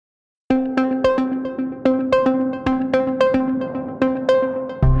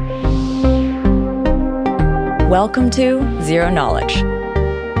Welcome to Zero Knowledge,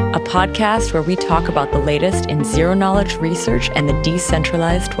 a podcast where we talk about the latest in zero knowledge research and the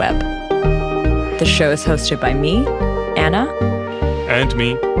decentralized web. The show is hosted by me, Anna. And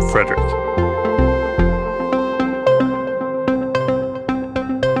me, Frederick.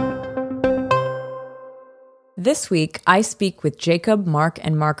 This week, I speak with Jacob, Mark,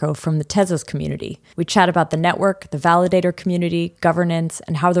 and Marco from the Tezos community. We chat about the network, the validator community, governance,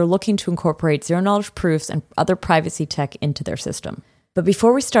 and how they're looking to incorporate zero-knowledge proofs and other privacy tech into their system. But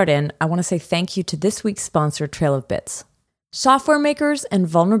before we start in, I want to say thank you to this week's sponsor, Trail of Bits. Software makers and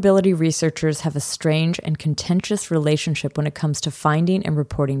vulnerability researchers have a strange and contentious relationship when it comes to finding and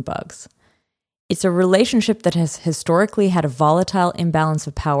reporting bugs. It's a relationship that has historically had a volatile imbalance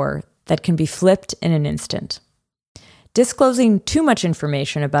of power that can be flipped in an instant. Disclosing too much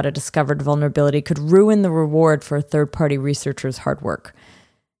information about a discovered vulnerability could ruin the reward for a third-party researcher's hard work.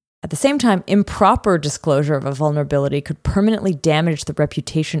 At the same time, improper disclosure of a vulnerability could permanently damage the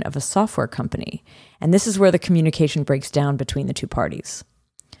reputation of a software company, and this is where the communication breaks down between the two parties.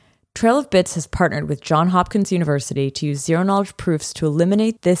 Trail of Bits has partnered with Johns Hopkins University to use zero-knowledge proofs to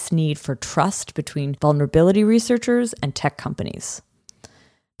eliminate this need for trust between vulnerability researchers and tech companies.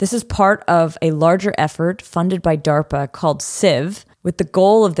 This is part of a larger effort funded by DARPA called CIV, with the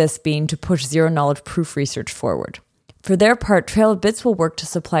goal of this being to push zero-knowledge proof research forward. For their part, Trail of Bits will work to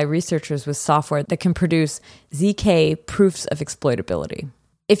supply researchers with software that can produce ZK proofs of exploitability.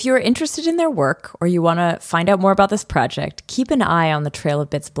 If you're interested in their work or you want to find out more about this project, keep an eye on the Trail of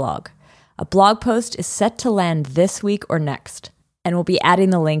Bits blog. A blog post is set to land this week or next, and we'll be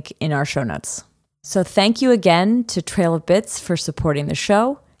adding the link in our show notes. So thank you again to Trail of Bits for supporting the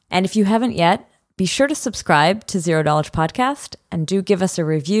show. And if you haven't yet, be sure to subscribe to Zero Knowledge Podcast and do give us a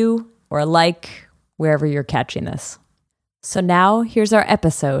review or a like wherever you're catching this. So now here's our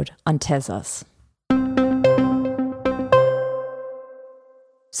episode on Tezos.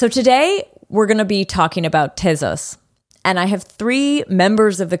 So today we're going to be talking about Tezos. And I have three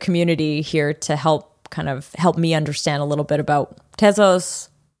members of the community here to help me understand a little bit about Tezos,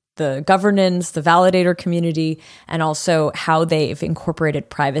 the governance, the validator community, and also how they've incorporated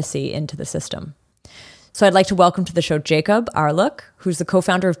privacy into the system. So I'd like to welcome to the show Jacob Arluk, who's the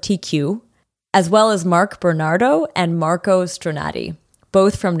co-founder of TQ, as well as Mark Bernardo and Marco Stronati,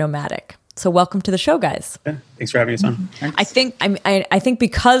 both from Nomadic. So welcome to the show, guys. Yeah, thanks for having us on. Thanks. I think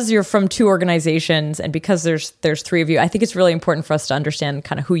because you're from two organizations and because there's three of you, I think it's really important for us to understand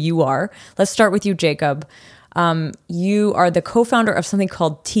kind of who you are. Let's start with you, Jacob. You are the co-founder of something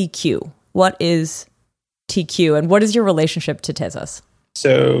called TQ. What is TQ and what is your relationship to Tezos?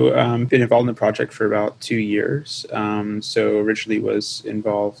 So been involved in the project for about 2 years. So originally was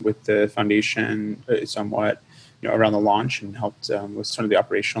involved with the foundation somewhat, around the launch and helped with some of the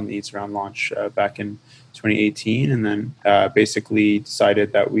operational needs around launch back in 2018. And then basically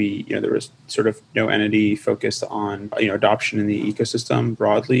decided that there was sort of no entity focused on, adoption in the ecosystem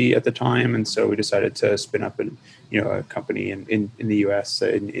broadly at the time. And so we decided to spin up a company in the US,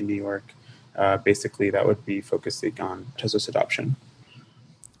 in New York, basically that would be focusing on Tezos adoption.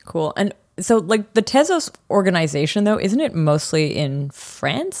 Cool. And so like the Tezos organization, though, isn't it mostly in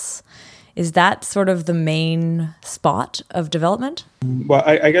France? Is that sort of the main spot of development? Well,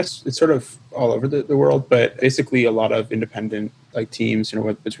 I guess it's sort of all over the world, but basically a lot of independent teams,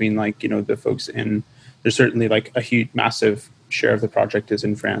 between the folks there's certainly a huge, massive share of the project is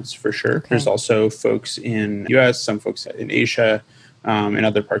in France for sure. Okay. There's also folks in the US, some folks in Asia, and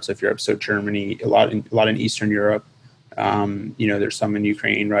other parts of Europe. So Germany, a lot in Eastern Europe. There's some in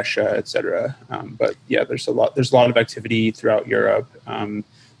Ukraine, Russia, etc. But yeah, there's a lot of activity throughout Europe.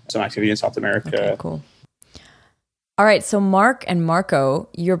 Some activity in South America. Okay, cool. All right, so Mark and Marco,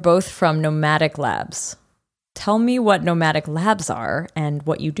 you're both from Nomadic Labs. Tell me what Nomadic Labs are and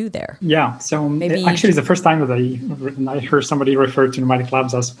what you do there. Yeah, so actually it's the first time that I heard somebody refer to Nomadic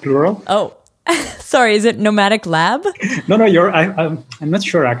Labs as plural. Oh, sorry, is it Nomadic Lab? No, I'm not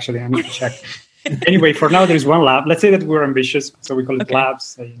sure actually. I need to check. Anyway, for now there's one lab. Let's say that we're ambitious, so we call it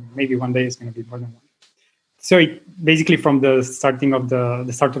labs. Maybe one day it's going to be more than one. So basically, from the start of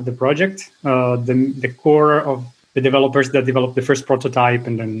the project, the core of the developers that developed the first prototype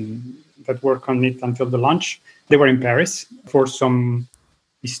and then that work on it until the launch, they were in Paris for some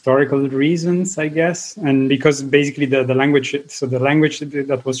historical reasons, I guess, and because basically the language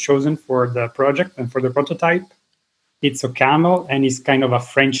that was chosen for the project and for the prototype, it's OCaml and it's kind of a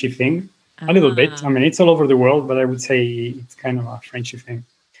Frenchy thing, a little bit. I mean, it's all over the world, but I would say it's kind of a Frenchy thing.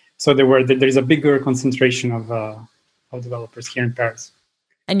 So there's a bigger concentration of developers here in Paris.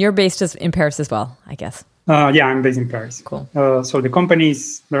 And you're based in Paris as well, I guess. Yeah, I'm based in Paris. Cool. So the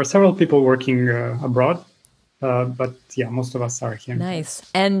companies, there are several people working abroad. But yeah, most of us are here. Nice.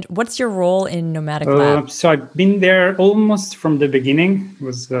 And what's your role in Nomadic Lab? So I've been there almost from the beginning. It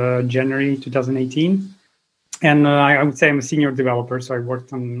was January 2018. And I would say I'm a senior developer, so I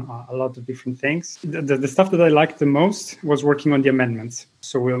worked on a lot of different things. The stuff that I liked the most was working on the amendments.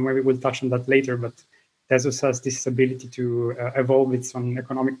 So maybe we'll touch on that later, but Tezos has this ability to evolve its own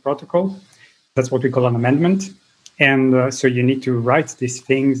economic protocol. That's what we call an amendment. And so you need to write these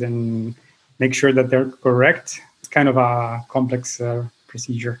things and make sure that they're correct. It's kind of a complex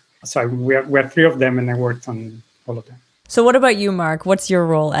procedure. So we have 3 of them, and I worked on all of them. So what about you, Mark? What's your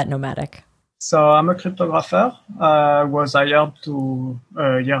role at Nomadic? So I'm a cryptographer. I was hired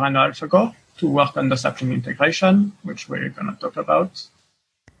a year and a half ago to work on the sapling integration, which we're going to talk about.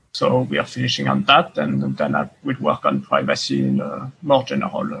 So we are finishing on that, and then I will work on privacy in more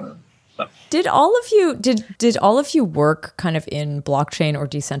general stuff. Did all of you work kind of in blockchain or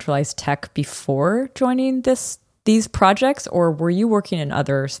decentralized tech before joining these projects, or were you working in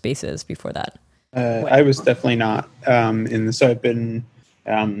other spaces before that? I was definitely not in this. So I've been,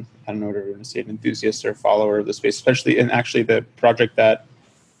 I don't know what we're going to say, an enthusiast or follower of the space, especially in actually the project that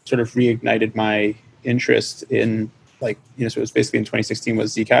sort of reignited my interest in, like, so it was basically in 2016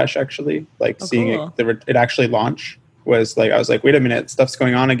 was Zcash, actually, seeing cool. it actually launch was like, I was like, wait a minute, stuff's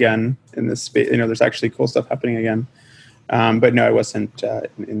going on again in this space. There's actually cool stuff happening again. But no, I wasn't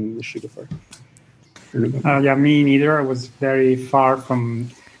in the shoe before. Yeah, me neither. I was very far from,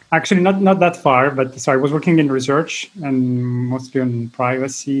 actually not that far, but so I was working in research and mostly on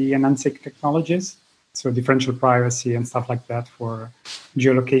privacy and unsafe technologies. So differential privacy and stuff like that for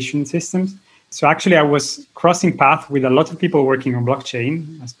geolocation systems. So actually I was crossing paths with a lot of people working on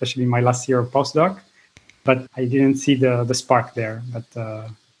blockchain, especially in my last year of postdoc, but I didn't see the spark there, but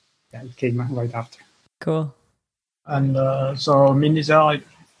it came right after. Cool. And so me neither,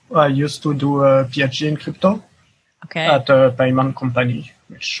 I used to do a PhD in crypto at a payment company,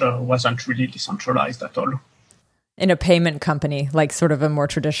 which wasn't really decentralized at all. In a payment company, like sort of a more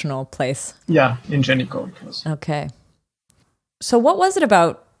traditional place. Yeah, in Genico it was. Okay. So what was it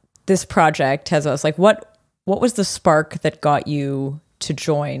about this project, Tezos? Like what was the spark that got you to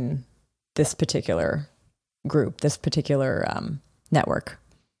join this particular group, this particular network?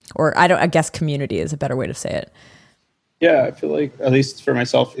 Or I guess community is a better way to say it. Yeah, I feel like, at least for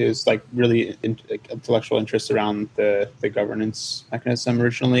myself, is like really intellectual interest around the governance mechanism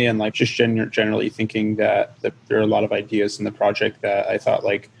originally, and like just generally thinking that there are a lot of ideas in the project that I thought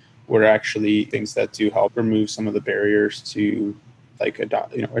like were actually things that do help remove some of the barriers to like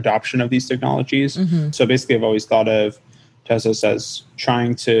adoption of these technologies. Mm-hmm. So basically, I've always thought of Tezos as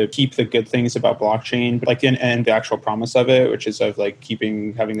trying to keep the good things about blockchain, like and the actual promise of it, which is of like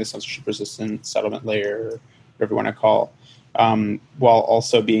having this censorship resistant settlement layer, whatever you want to call, while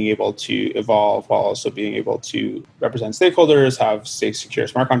also being able to evolve, while also being able to represent stakeholders, have safe, secure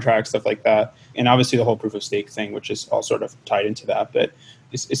smart contracts, stuff like that. And obviously the whole proof of stake thing, which is all sort of tied into that. But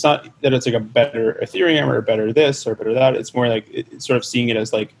it's not that it's like a better Ethereum or a better this or better that. It's more like it's sort of seeing it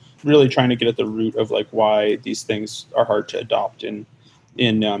as like really trying to get at the root of like why these things are hard to adopt in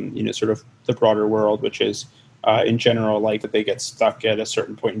sort of the broader world, which is in general, like that they get stuck at a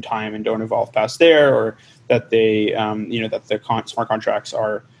certain point in time and don't evolve past there, or that they, that the smart contracts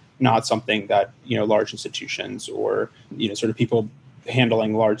are not something that, large institutions or, sort of people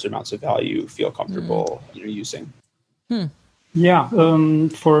handling large amounts of value feel comfortable, using. Yeah.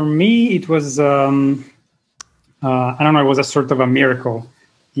 For me, it was, I don't know, it was a sort of a miracle.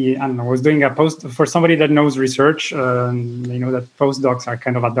 I was doing a post for somebody that knows research. They know that postdocs are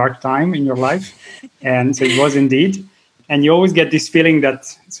kind of a dark time in your life. And so it was indeed. And you always get this feeling that,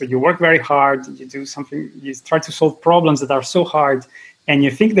 so you work very hard, you do something, you try to solve problems that are so hard, and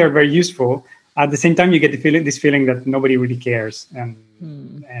you think they're very useful. At the same time, you get this feeling that nobody really cares. And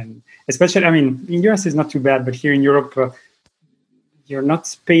especially, in US it's not too bad, but here in Europe, you're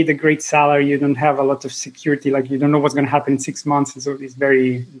not paid a great salary. You don't have a lot of security. Like you don't know what's going to happen in 6 months. And so it's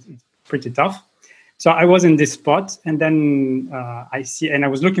pretty tough. So I was in this spot, and then I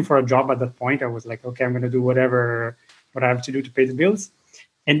was looking for a job at that point. I was like, okay, I'm going to do what I have to do to pay the bills.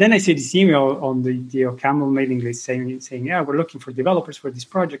 And then I see this email on the OCaml mailing list saying, yeah, we're looking for developers for this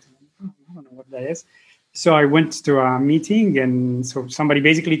project. I don't know what that is. So I went to a meeting, and so somebody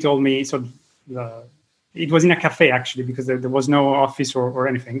basically told me, it was in a cafe, actually, because there was no office or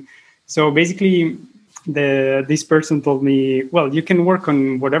anything. So basically, this person told me, well, you can work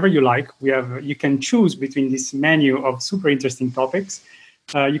on whatever you like. You can choose between this menu of super interesting topics.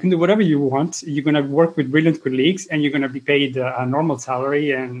 You can do whatever you want. You're going to work with brilliant colleagues, and you're going to be paid a normal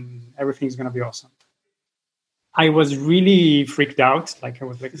salary, and everything's going to be awesome. I was really freaked out. Like I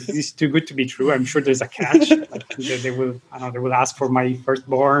was like, this is too good to be true. I'm sure there's a catch. Like they will, I don't know, they will ask for my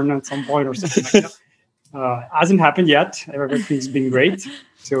firstborn at some point or something like that. Hasn't happened yet. Everything's been great.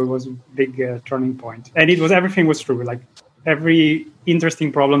 So it was a big turning point. And everything was true. Like every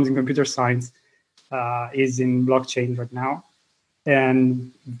interesting problems in computer science is in blockchain right now.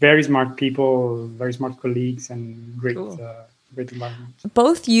 And very smart people, very smart colleagues, and great environment.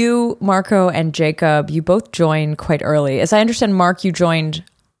 Both you, Marco, and Jacob, you both joined quite early. As I understand, Mark, you joined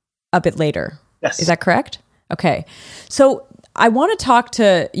a bit later. Yes. Is that correct? Okay. So I want to talk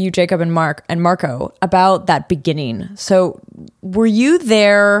to you, Jacob and Marco, about that beginning. So were you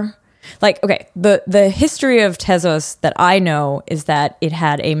there? Like, okay, the history of Tezos that I know is that it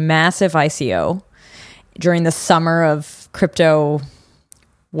had a massive ICO during the summer of crypto,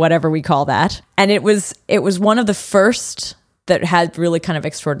 whatever we call that. And it was one of the first that had really kind of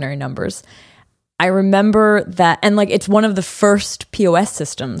extraordinary numbers. I remember that, and like it's one of the first POS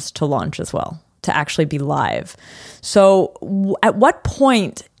systems to launch as well, to actually be live. So at what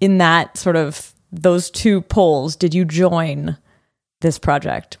point in that sort of those two polls did you join this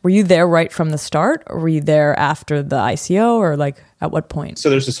project? Were you there right from the start, or were you there after the ICO, or like at what point? So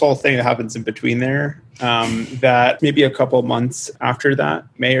there's this whole thing that happens in between there, that maybe a couple months after that,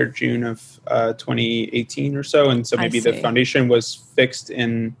 May or June of 2018 or so. And so maybe the foundation was fixed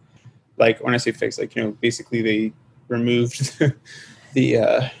in, like, when I say fixed, like, basically they removed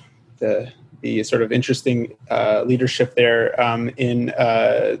the sort of interesting leadership there in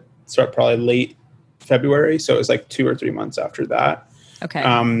sort of probably late February. So it was like 2 or 3 months after that. Okay.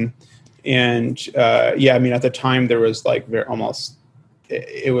 I mean, at the time there was like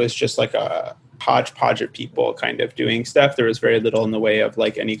it was just like a hodgepodge of people kind of doing stuff. There was very little in the way of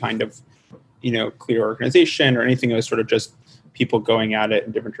like any kind of, clear organization or anything. It was sort of just people going at it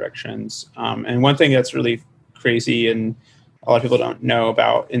in different directions. And one thing that's really crazy and a lot of people don't know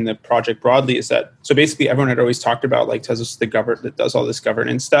about in the project broadly is that, so basically everyone had always talked about like Tezos that does all this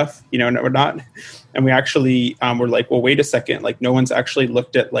governance stuff, and we're not. And we actually were like, well, wait a second, like no one's actually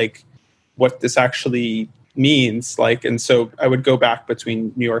looked at like what this actually means. Like, and so I would go back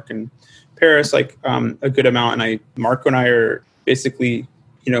between New York and Paris, like a good amount. And Marco and I are basically,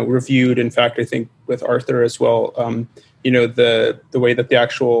 reviewed, in fact, I think with Arthur as well, the way that the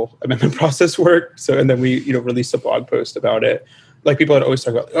actual amendment process worked. So, and then we, released a blog post about it. Like people had always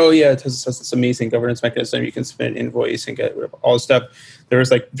talked about, oh yeah, Tezos has this amazing governance mechanism. You can submit an invoice and get rid of all this stuff. There was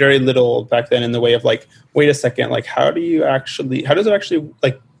like very little back then in the way of like, wait a second, like how does it actually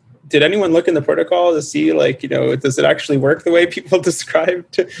like, did anyone look in the protocol to see like, does it actually work the way people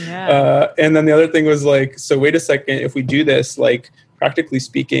described? Yeah. And then the other thing was like, so wait a second, if we do this, like, practically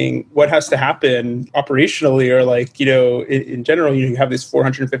speaking, what has to happen operationally, or like, in general, you have these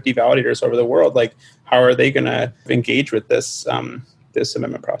 450 validators over the world. Like, how are they going to engage with this this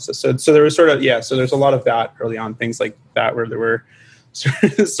amendment process? So there was sort of, so there's a lot of that early on, things like that, where there were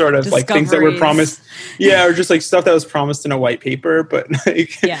sort of like things that were promised, or just like stuff that was promised in a white paper, but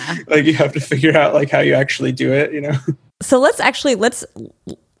like, like you have to figure out like how you actually do it, So let's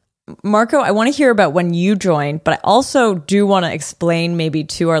Marco, I want to hear about when you joined, but I also do want to explain maybe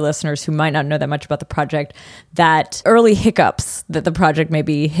to our listeners who might not know that much about the project, that early hiccups that the project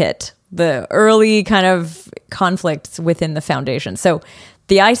maybe hit, the early kind of conflicts within the foundation. So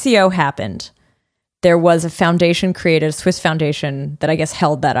the ICO happened. There was a foundation created, a Swiss foundation that I guess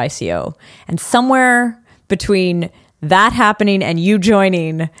held that ICO. And somewhere between that happening and you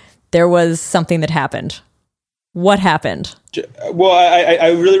joining, there was something that happened. What happened? Well,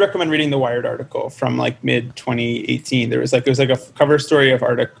 I really recommend reading the Wired article from like mid 2018. There was like a cover story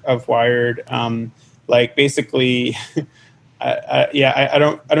of Wired. Like basically, I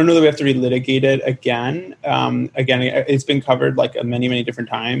don't know that we have to relitigate it again. Again, it's been covered like many different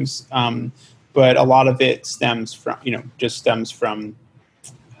times. But a lot of it stems from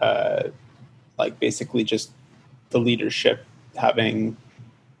like basically just the leadership having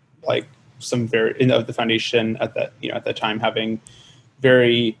like some of the foundation at that time having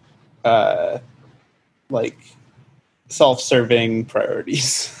very like self-serving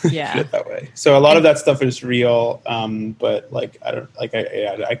priorities. Put it that way. So a lot of that stuff is real, but like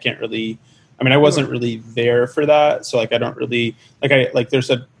I can't really. I mean, I wasn't really there for that, so like I don't really there's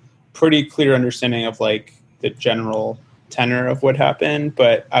a pretty clear understanding of like the general tenor of what happened,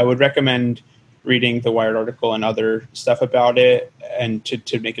 but I would recommend reading the Wired article and other stuff about it, and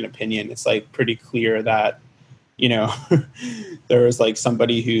to make an opinion. It's like pretty clear that, there was like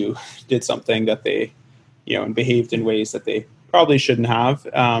somebody who did something that they, and behaved in ways that they probably shouldn't have.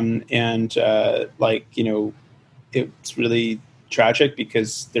 It's really tragic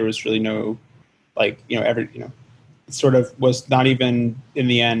because there was really no, sort of was not even in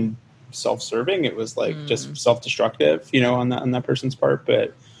the end self-serving. It was like just self-destructive, on that person's part.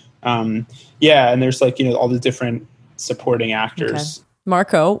 But yeah, and there's like, all the different supporting actors. Okay.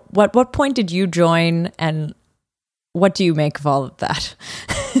 Marco, what point did you join, and what do you make of all of that?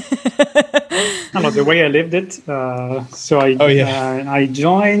 I don't know, the way I lived it. So I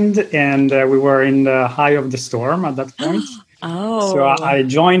joined, and we were in the high of the storm at that point. So I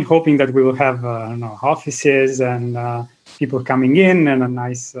joined hoping that we will have offices and people coming in and a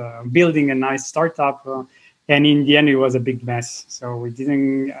nice building, a nice startup. And in the end, it was a big mess. So we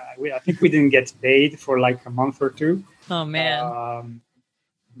didn't. I think we didn't get paid for like a month or two. Oh man!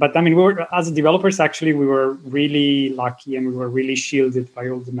 But I mean, we were, as developers, actually, we were really lucky, and we were really shielded by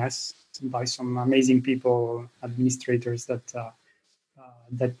all the mess, by some amazing people, administrators that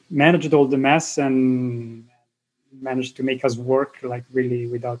managed all the mess and managed to make us work like really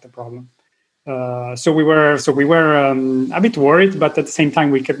without a problem. So we were a bit worried, but at the same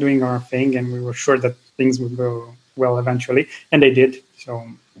time, we kept doing our thing, and we were sure that things would go well eventually, and they did. So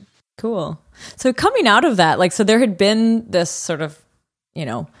cool. So coming out of that, like, so there had been this sort of,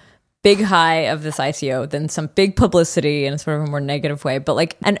 big high of this ICO, then some big publicity in sort of a more negative way. But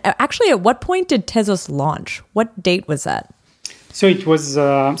like, and actually, at what point did Tezos launch? What date was that? So it was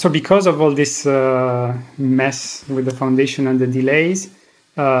because of all this mess with the foundation and the delays.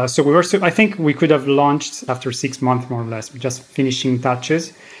 I think we could have launched after 6 months, more or less, just finishing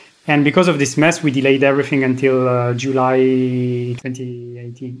touches. And because of this mess, we delayed everything until July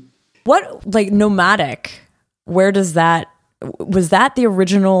 2018. What, like, Nomadic, was that the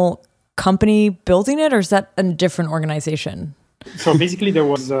original company building it, or is that a different organization? So basically there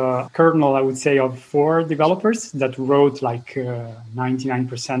was a kernel, I would say, of 4 developers that wrote like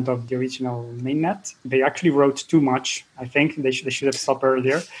 99% of the original mainnet. They actually wrote too much. I think they should have stopped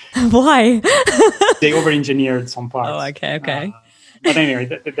earlier. Why? They over-engineered some parts. Oh, okay. But anyway,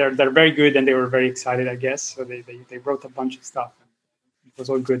 they're very good, and they were very excited, I guess. So they wrote a bunch of stuff. It was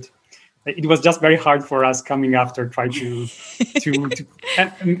all good. It was just very hard for us coming after, try to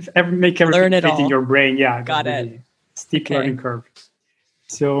make everything fit in your brain. Yeah, got it. Steep learning curve.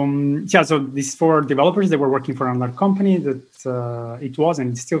 So so these 4 developers, they were working for another company that it was,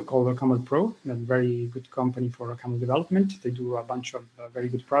 and it's still called Camel Pro, a very good company for camel development. They do a bunch of very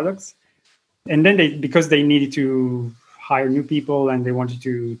good products. And then because they needed to hire new people and they wanted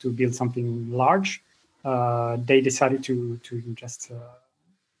to build something large, they decided to just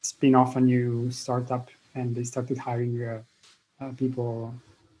spin off a new startup, and they started hiring people.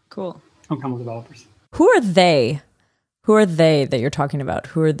 Cool. On Camel developers. Who are they? Who are they that you're talking about?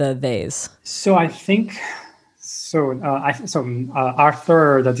 Who are the theys? So I think,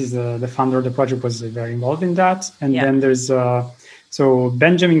 Arthur, that is the founder of the project, was very involved in that. And then there's,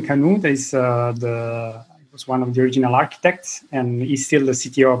 Benjamin Canu, was one of the original architects, and he's still the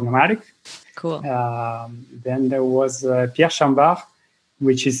CTO of Nomadic. Cool. Then there was Pierre Chambard,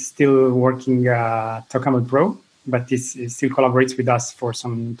 which is still working at Camel Pro, but he still collaborates with us for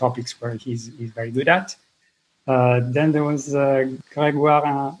some topics where he's very good at. Then there was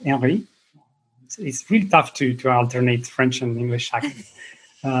Grégoire Henry. It's really tough to alternate French and English accent.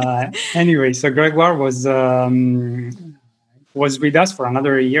 Anyway, so Grégoire was with us for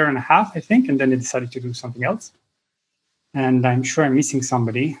another 1.5 years, I think, and then they decided to do something else. And I'm sure I'm missing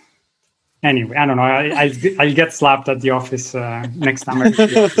somebody. Anyway, I don't know. I'll get slapped at the office next time.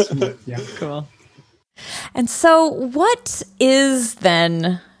 Yeah. Cool. And so what is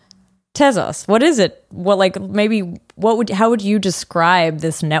then Tezos? What is it? How would you describe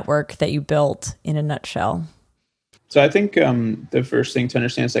this network that you built in a nutshell? So I think the first thing to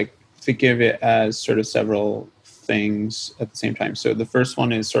understand is like think of it as sort of several things at the same time. So the first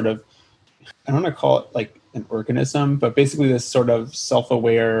one is sort of, I don't want to call it like an organism, but basically this sort of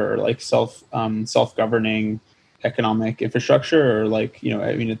self-aware or like self-governing economic infrastructure, or like,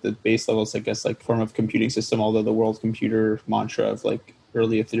 at the base levels, I guess, like form of computing system, although the world computer mantra of like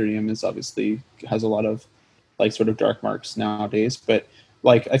early Ethereum is obviously has a lot of like sort of dark marks nowadays. But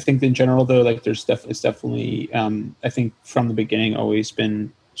like, I think in general though, like it's definitely, I think from the beginning always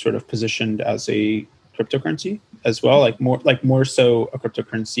been sort of positioned as a cryptocurrency as well, like more so a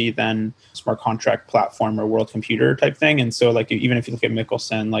cryptocurrency than smart contract platform or world computer type thing. And so like, even if you look at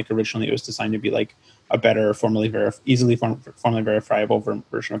Michelson, like originally it was designed to be like a better easily formally verifiable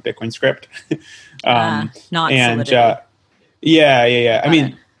version of Bitcoin script. Not Solidity. I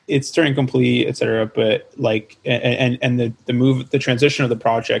mean, it's Turing complete, et cetera. But like, and the transition of the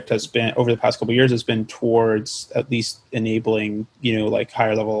project has been over the past couple of years has been towards at least enabling, like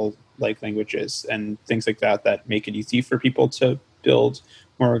higher level like languages and things like that make it easy for people to build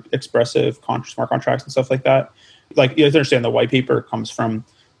more expressive smart contracts and stuff like that. like you have to understand the white paper comes from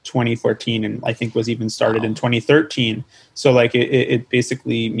 2014 and I think was even started in 2013. So like it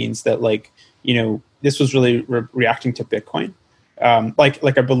basically means that like, you know, this was really reacting to Bitcoin.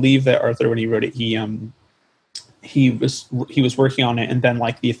 Like I believe that Arthur, when he wrote it, he was working on it, and then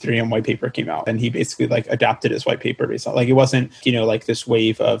like the Ethereum white paper came out, and he basically like adapted his white paper based on, like, it wasn't, you know, like this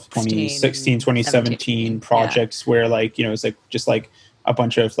wave of 2016, 2017 projects where like, you know, it's like just like a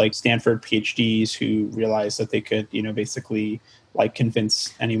bunch of like Stanford PhDs who realized that they could, you know, basically like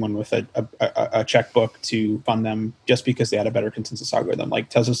convince anyone with a checkbook to fund them just because they had a better consensus algorithm. Like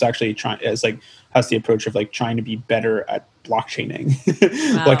Tezos actually has the approach of like trying to be better at blockchaining.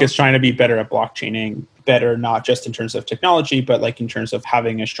 Wow. Like it's trying to be better at blockchaining, better not just in terms of technology, but like in terms of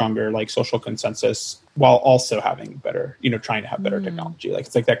having a stronger like social consensus while also having better, you know, trying to have better technology. Like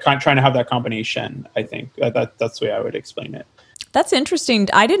it's like that trying to have that combination. I think that's the way I would explain it. That's interesting.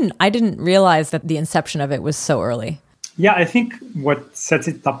 I didn't realize that the inception of it was so early. Yeah, I think what sets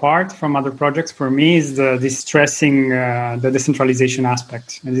it apart from other projects for me is this stressing the decentralization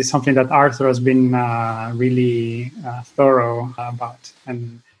aspect. And this is something that Arthur has been really thorough about,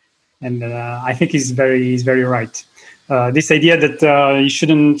 and I think he's very right. This idea that you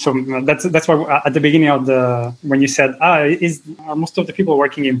shouldn't. So that's why at the beginning of when you said, are most of the people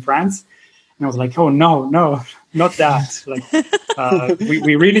working in France? And I was like, oh no, not that. Like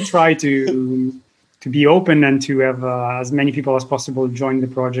we really try to be open and to have as many people as possible join the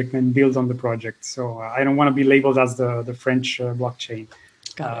project and build on the project. So I don't want to be labeled as the French blockchain.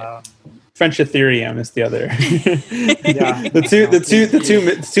 Got it. French Ethereum is the other. Yeah.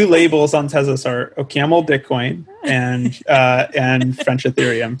 The two labels on Tezos are OCaml Bitcoin and French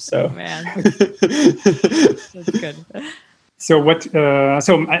Ethereum. So man, that's good. So what?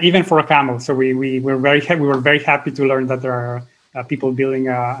 So even for OCaml, so we were very happy to learn that there are people building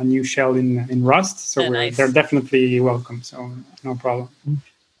a new shell in Rust. So nice. They're definitely welcome. So no problem.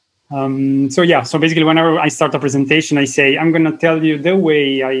 So basically, whenever I start a presentation, I say I'm going to tell you the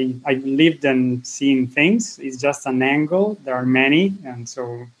way I lived and seen things. It's just an angle. There are many, and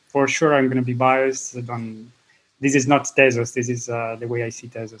so for sure I'm going to be biased. This is not Tezos. This is the way I see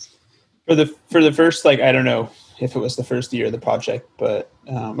Tezos. For the first, like, I don't know if it was the first year of the project, but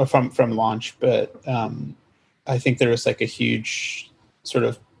from launch, but I think there was like a huge sort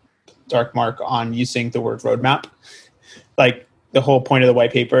of dark mark on using the word roadmap. Like the whole point of the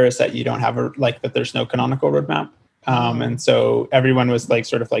white paper is that you don't have that there's no canonical roadmap. And so everyone was like,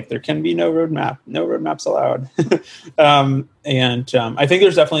 sort of like, there can be no roadmaps allowed. I think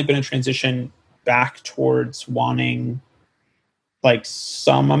there's definitely been a transition back towards wanting like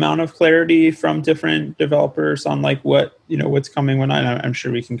some amount of clarity from different developers on like what, you know, what's coming when I'm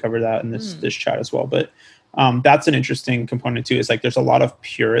sure we can cover that in this chat as well. But that's an interesting component too, is like there's a lot of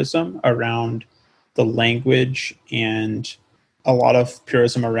purism around the language and a lot of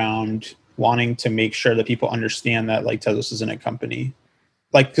purism around wanting to make sure that people understand that like Tezos isn't a company.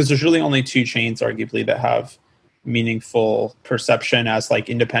 Like, because there's really only two chains arguably that have meaningful perception as like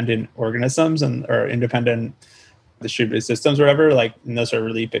independent organisms or independent distributed systems or whatever, like, and those are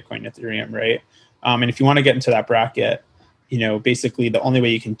really Bitcoin, Ethereum, right? And if you want to get into that bracket, you know, basically the only way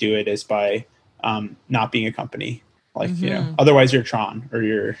you can do it is by not being a company. Like, you know, otherwise you're Tron, or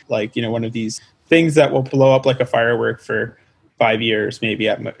you're like, you know, one of these things that will blow up like a firework for 5 years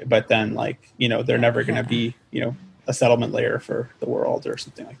maybe, but then like, you know, they're never going to be, you know, a settlement layer for the world or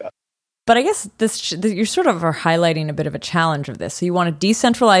something like that. But I guess you sort of are highlighting a bit of a challenge of this. So you want a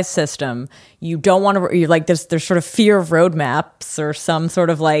decentralized system. You don't want to, you're like, there's sort of fear of roadmaps or some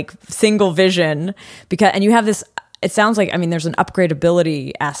sort of like single vision, and you have this, it sounds like, I mean, there's an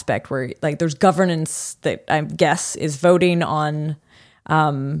upgradability aspect where like there's governance that I guess is voting on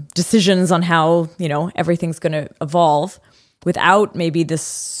decisions on how, you know, everything's going to evolve without maybe this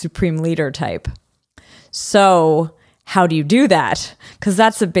supreme leader type. So how do you do that? Because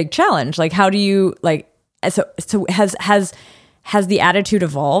that's a big challenge. Like, how do you like? So has the attitude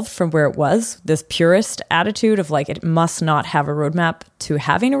evolved from where it was, this purist attitude of like it must not have a roadmap, to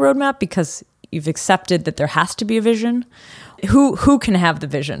having a roadmap because you've accepted that there has to be a vision? Who can have the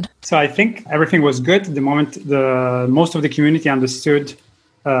vision? So I think everything was good the moment most of the community understood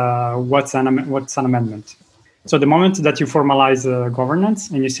what's an amendment. So the moment that you formalize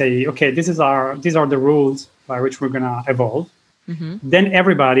governance and you say, okay, these are the rules by which we're going to evolve, then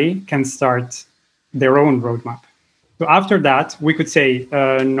everybody can start their own roadmap. So after that, we could say,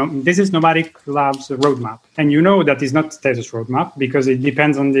 no, this is Nomadic Labs roadmap. And you know that is not Tezos roadmap because it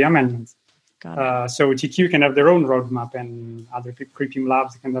depends on the amendments. So TQ can have their own roadmap and other Creeping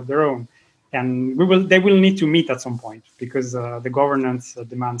Labs can have their own. And they will need to meet at some point because the governance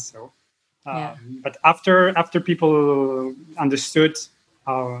demands so. But after people understood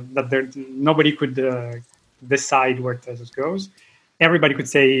that nobody could decide where Tezos goes, everybody could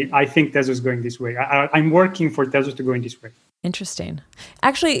say, I think Tezos is going this way. I'm working for Tezos to go in this way. Interesting.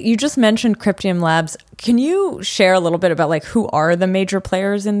 Actually, you just mentioned Cryptium Labs. Can you share a little bit about like who are the major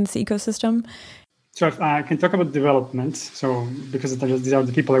players in this ecosystem? So I can talk about development. So because these are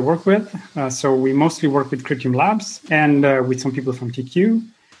the people I work with. So we mostly work with Cryptium Labs and with some people from TQ.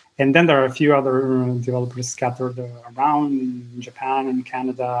 And then there are a few other developers scattered around in Japan and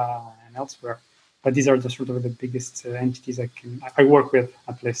Canada and elsewhere. But these are the sort of the biggest entities I work with,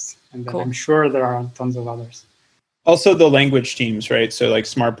 at least. And then I'm sure there are tons of others. Also the language teams, right? So like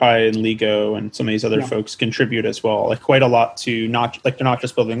SmartPy and Lego and some of these other folks contribute as well, like quite a lot to they're not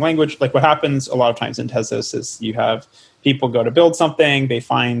just building language. Like what happens a lot of times in Tezos is you have people go to build something, they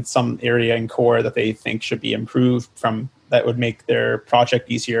find some area in core that they think should be improved from that would make their project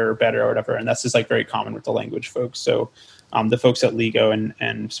easier or better or whatever. And that's just like very common with the language folks. So the folks at Lego and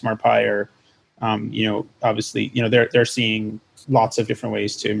SmartPy are, obviously, they're seeing lots of different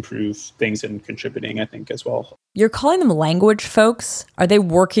ways to improve things and contributing, I think, as well. You're calling them language folks. Are they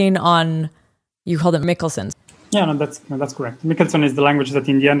working on, you call them Mickelsons? Yeah, no, that's correct. Michelson is the language that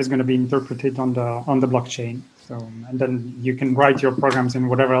in the end is going to be interpreted on the blockchain. So, and then you can write your programs in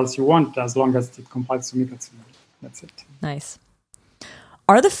whatever else you want as long as it compiles to Michelson. That's it. Nice.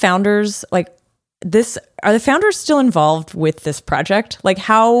 Are the founders still involved with this project? Like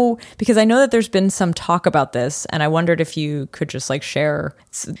how, because I know that there's been some talk about this and I wondered if you could just like share.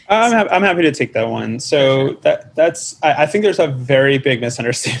 I'm happy to take that one. So I think there's a very big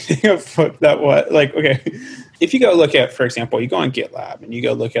misunderstanding of okay, if you go look at, for example, you go on GitLab and you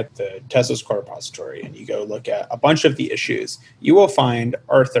go look at the Tezos core repository and you go look at a bunch of the issues, you will find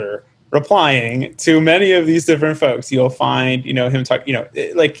Arthur replying to many of these different folks. You'll find, him talk,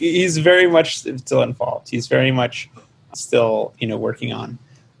 like he's very much still involved. He's very much still, working on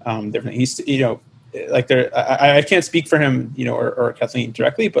different. He's, I can't speak for him, or Kathleen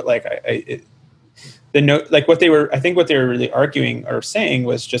directly, but like what they were really arguing or saying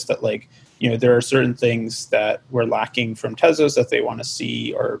was just that like, there are certain things that were lacking from Tezos that they want to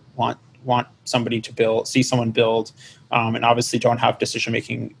see or want somebody to see someone build, and obviously don't have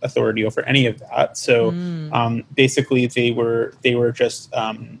decision-making authority over any of that. So basically they were just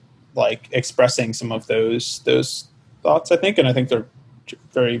like expressing some of those thoughts, I think. And I think they're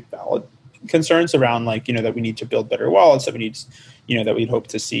very valid concerns around like, that we need to build better wallets, that we need, that we'd hope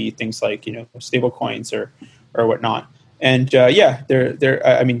to see things like, stable coins or whatnot. And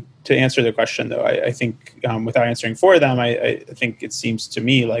I mean, to answer the question though, I think without answering for them, I think it seems to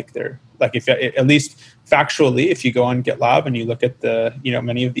me like they're like, if at least factually, if you go on GitLab and you look at the,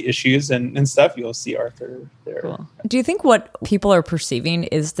 many of the issues and stuff, you'll see Arthur there. Cool. Do you think what people are perceiving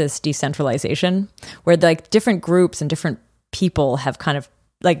is this decentralization where like different groups and different people have kind of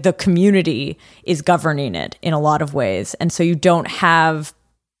like the community is governing it in a lot of ways. And so you don't have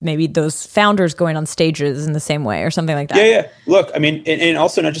maybe those founders going on stages in the same way or something like that. Yeah. Look, I mean, and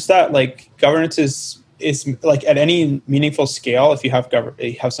also not just that, like governance is like at any meaningful scale, if you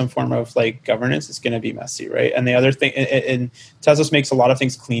have some form of like governance, it's going to be messy, right? And the other thing, and Tezos makes a lot of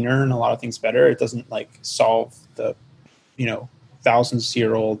things cleaner and a lot of things better. It doesn't like solve the,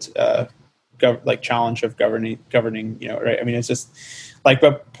 thousands-year-old like challenge of governing, right? I mean, it's just like,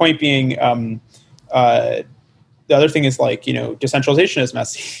 but point being, the other thing is like, decentralization is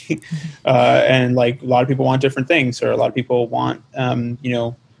messy. And like a lot of people want different things, or a lot of people want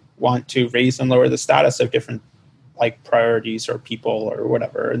to raise and lower the status of different like priorities or people or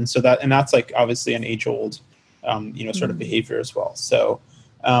whatever. And so that's like obviously an age old, sort of behavior as well. So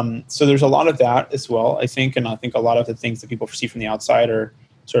there's a lot of that as well, I think. And I think a lot of the things that people perceive from the outside are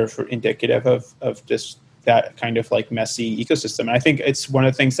sort of indicative of just that kind of like messy ecosystem. And I think it's one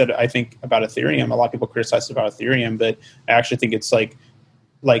of the things that I think about Ethereum. A lot of people criticize about Ethereum, but I actually think it's like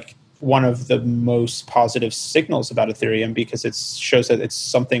one of the most positive signals about Ethereum, because it shows that it's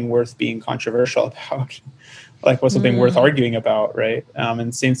something worth being controversial about, like what's something worth arguing about, right?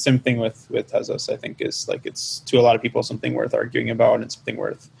 And same thing with Tezos. I think is like it's to a lot of people something worth arguing about and something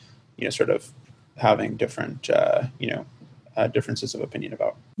worth, sort of having different, differences of opinion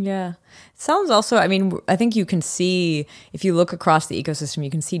about. Yeah. Sounds also, I mean, I think you can see, if you look across the ecosystem, you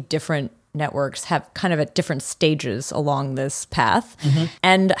can see different networks have kind of at different stages along this path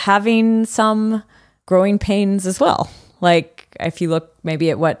and having some growing pains as well. Like if you look maybe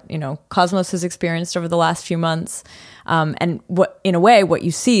at what, Cosmos has experienced over the last few months, and what, in a way, what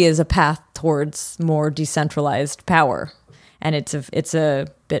you see is a path towards more decentralized power. And it's a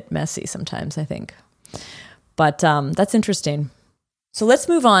bit messy sometimes, I think. But that's interesting. So let's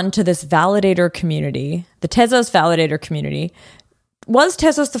move on to this validator community, the Tezos validator community. Was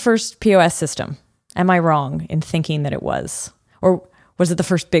Tezos the first POS system? Am I wrong in thinking that it was? Or was it the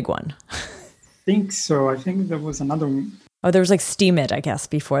first big one? I think so. I think there was another one. Oh, there was like Steemit, I guess,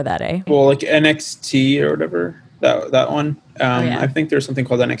 before that, eh? Well, like NXT or whatever, that one. Yeah. I think there's something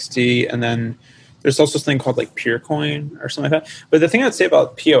called NXT, and then there's also something called like PeerCoin or something like that. But the thing I'd say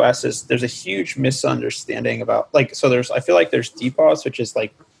about POS is there's a huge misunderstanding about I feel like there's DPoS, which is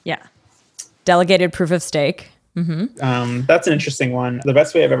like, yeah, delegated proof of stake. Mm-hmm. That's an interesting one. The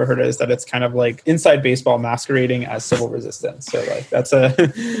best way I've ever heard it is that it's kind of like inside baseball masquerading as civil resistance. So like that's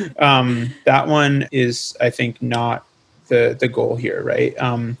that one is, I think, not the goal here, right?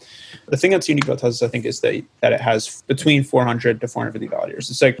 The thing that's unique about Tezos, I think, is that it has between 400 to 450 validators.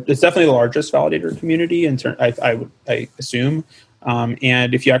 It's definitely the largest validator community I assume.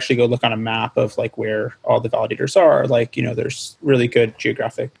 And if you actually go look on a map of like where all the validators are, like, there's really good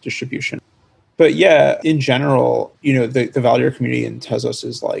geographic distribution. But yeah, in general, the validator community in Tezos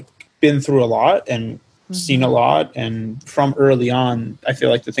is like been through a lot and seen a lot. And from early on, I feel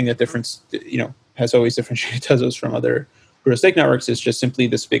like the thing that has always differentiated Tezos from other proof of stake networks is just simply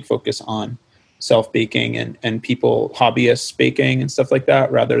this big focus on self-baking and people, hobbyists baking and stuff like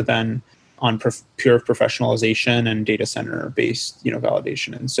that, rather than on pure professionalization and data center based,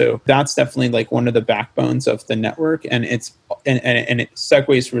 validation. And so that's definitely like one of the backbones of the network. And it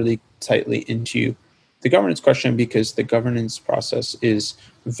segues really tightly into the governance question, because the governance process is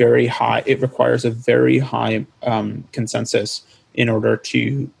very high. It requires a very high consensus in order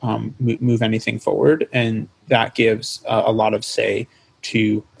to move anything forward. And that gives a lot of say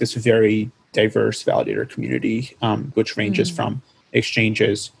to this very diverse validator community, which ranges from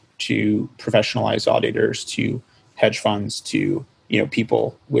exchanges to professionalized validators to hedge funds to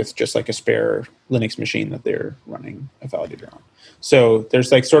people with just like a spare Linux machine that they're running a validator on. So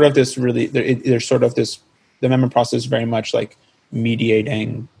there's like sort of this the amendment process is very much like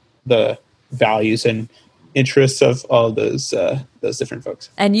mediating the values and interests of all those different folks.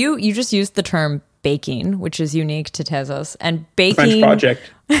 And you just used the term baking, which is unique to Tezos. And baking, French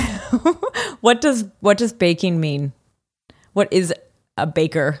project. What does baking mean? What is a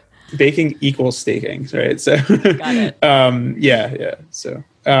baker? Baking equals staking, right? So got it. Yeah. So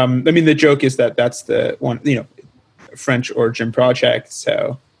the joke is that that's the one, French origin project.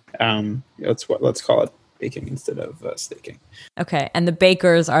 So let's call it baking instead of staking. Okay, and the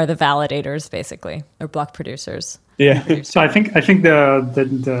bakers are the validators, basically, or block producers. Yeah. So I think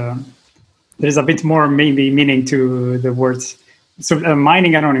the there's a bit more maybe meaning to the words. So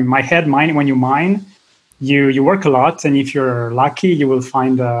mining, I don't know. In my head, mining, when you mine, you work a lot, and if you're lucky, you will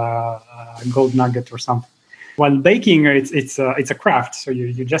find a gold nugget or something. While baking, it's a craft, so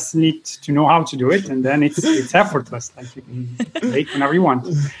you just need to know how to do it, and then it's effortless. Like you can bake whenever you want,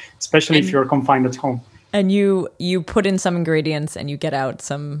 especially if you're confined at home. And you put in some ingredients, and you get out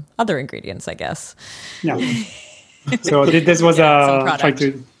some other ingredients, I guess. Yeah. So this was try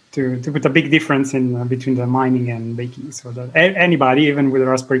to put a big difference in between the mining and baking, so that anybody, even with a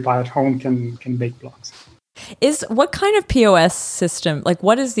Raspberry Pi at home, can bake blocks. What kind of POS system, like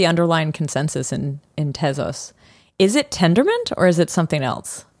what is the underlying consensus in Tezos? Is it Tendermint or is it something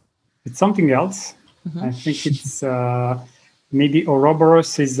else? It's something else. Mm-hmm. I think it's maybe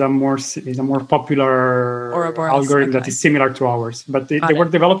Ouroboros is a more popular algorithm that is similar to ours. But they were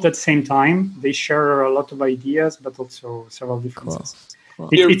developed at the same time. They share a lot of ideas, but also several differences. Cool.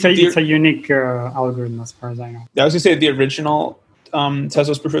 It's a unique algorithm as far as I know. I was going to say the original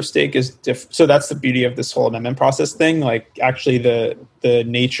Tezos proof of stake is different. So that's the beauty of this whole amendment process thing. Like actually the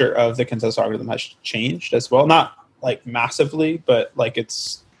nature of the consensus algorithm has changed as well. Not like massively, but like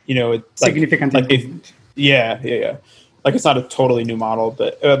it's, it's significant. Yeah. Like it's not a totally new model,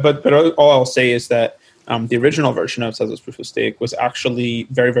 but all I'll say is that the original version of Tezos proof of stake was actually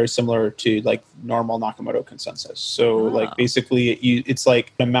very, very similar to like normal Nakamoto consensus. So like basically it's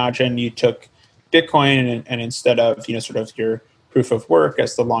like, imagine you took Bitcoin and instead of, sort of your proof of work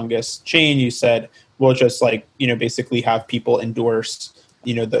as the longest chain, you said, we'll just like, basically have people endorse,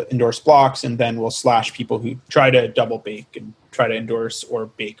 the endorse blocks, and then we'll slash people who try to double bake and try to endorse or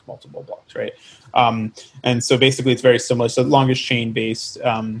bake multiple blocks, right? And so basically it's very similar. So longest chain based,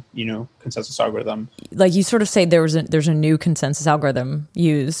 consensus algorithm. Like you sort of say there's a new consensus algorithm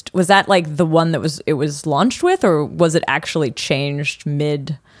used. Was that like the one that was launched with, or was it actually changed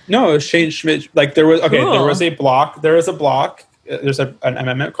mid? No, it was changed mid. Like there was a block. There's an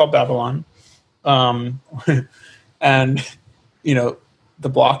amendment called Babylon, and the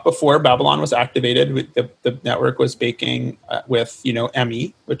block before Babylon was activated, the network was baking with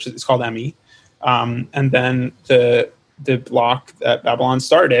ME, which is called ME, and then the the block that Babylon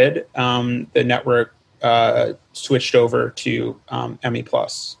started, the network switched over to Emmy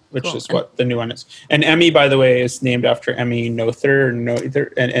Plus, which is what the new one is. And Emmy, by the way, is named after Emmy Noether.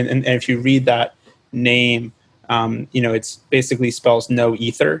 And if you read that name, it's basically spells no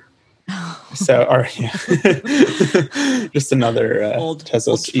ether. So, just another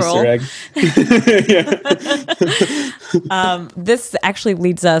Tezos Easter egg. This actually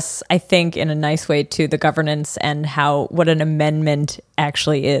leads us, I think, in a nice way to the governance and what an amendment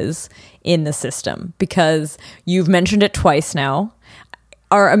actually is in the system, because you've mentioned it twice now.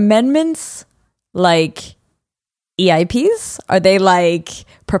 Are amendments like EIPs? Are they like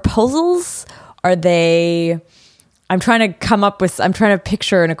proposals? Are they... I'm trying to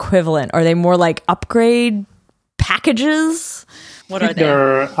picture an equivalent. Are they more like upgrade packages? What are they?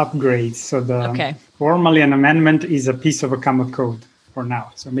 They're upgrades. So formally an amendment is a piece of a common code for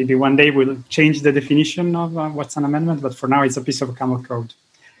now. So maybe one day we'll change the definition of what's an amendment, but for now it's a piece of a common code.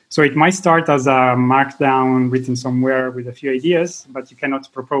 So it might start as a markdown written somewhere with a few ideas, but you cannot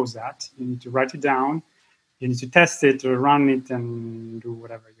propose that. You need to write it down. You need to test it, or run it, and do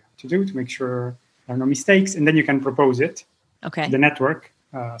whatever you have to do to make sure there are no mistakes, and then you can propose it to the network.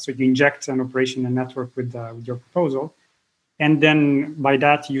 So you inject an operation and network with your proposal, and then by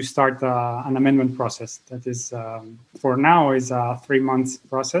that you start an amendment process. That is, for now, is a 3-month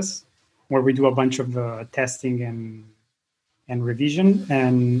process where we do a bunch of testing and revision,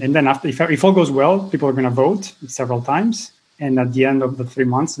 and then after, if all goes well, people are going to vote several times, and at the end of the 3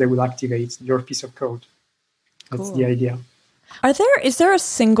 months, they will activate your piece of code. That's the idea. Is there a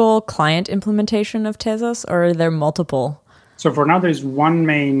single client implementation of Tezos, or are there multiple? So for now, there's one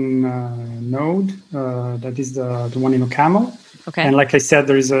main node that is the one in OCaml. Okay. And like I said,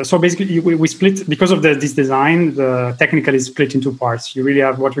 there is so basically we split, because of this design, the technical is split into parts. You really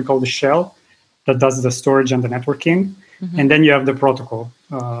have what we call the shell that does the storage and the networking. Mm-hmm. And then you have the protocol.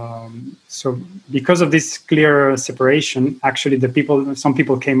 So because of this clear separation, actually some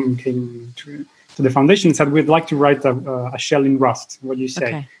people came to the foundation and said, we'd like to write a shell in Rust. What do you say?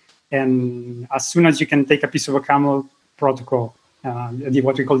 Okay. And as soon as you can take a piece of a OCaml protocol,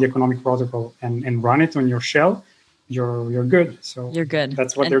 what we call the economic protocol, and run it on your shell, you're good. So you're good.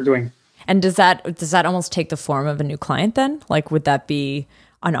 That's what they're doing. And does that almost take the form of a new client then? Like, would that be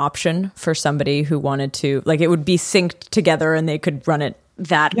an option for somebody who wanted to, like, it would be synced together and they could run it or the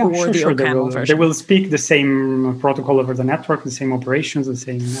OCaml version? They will speak the same protocol over the network, the same operations, the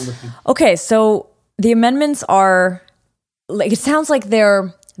same everything. Okay, so the amendments are, like, it sounds like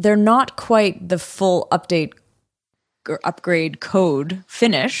they're not quite the full update or upgrade code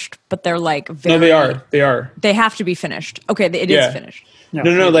finished, but they're like very... No, they are. They have to be finished. Okay, it is finished. Yeah.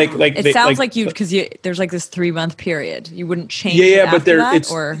 No, like it sounds like you, because there's like this 3-month period. You wouldn't change. But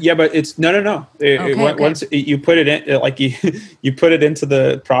it's no. Once you put it in, like you put it into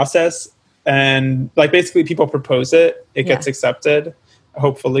the process, and like basically people propose it, it gets accepted.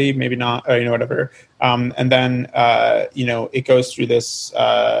 Hopefully, maybe not, whatever. And then it goes through this.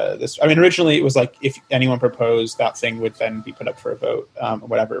 I mean, originally it was like if anyone proposed, that thing would then be put up for a vote, or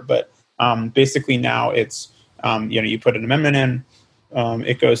whatever. But basically now it's you put an amendment in.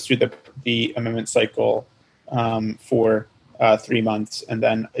 It goes through the amendment cycle for 3 months, and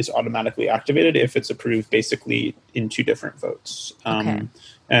then is automatically activated if it's approved, basically in 2 different votes.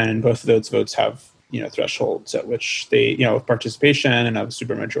 And both of those votes have thresholds at which they participation and have a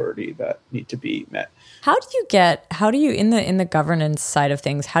supermajority that need to be met. How do you in the governance side of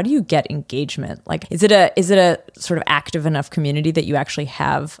things, how do you get engagement? Like, is it a sort of active enough community that you actually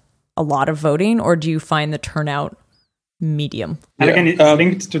have a lot of voting, or do you find the turnout medium? And again, it's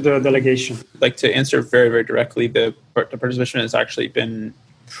linked to the delegation. Like, to answer very, very directly, the participation has actually been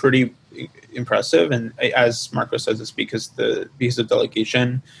pretty impressive. And as Marco says, it's because of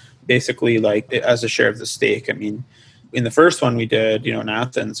delegation, basically, like, as a share of the stake. I mean, in the first one we did, in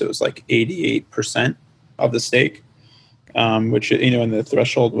Athens, it was like 88% of the stake, which, and the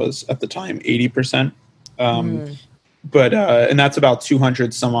threshold was at the time 80%. But, and that's about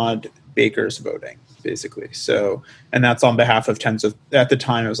 200 some odd bakers voting, basically. So, and that's on behalf of at the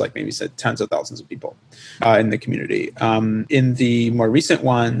time, it was like maybe tens of thousands of people in the community. In the more recent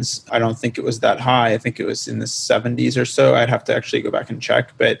ones, I don't think it was that high. I think it was in the 70s or so. I'd have to actually go back and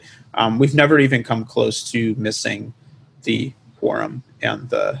check, but we've never even come close to missing the quorum and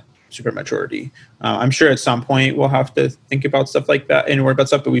the supermajority. I'm sure at some point we'll have to think about stuff like that and worry about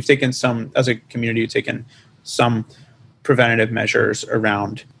stuff, but we've taken as a community, we've taken some preventative measures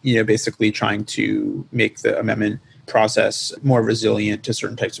around, basically trying to make the amendment process more resilient to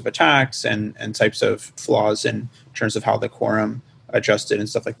certain types of attacks and types of flaws in terms of how the quorum adjusted and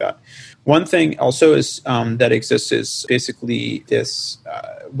stuff like that. One thing also is that exists is basically this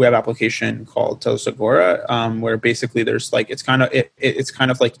web application called Tezos Agora, where basically there's like it's kind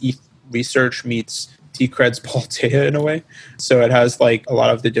of like research meets Decred's Poltea in a way. So it has like a lot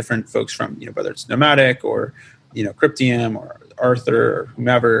of the different folks from, whether it's Nomadic or, Cryptium or Arthur or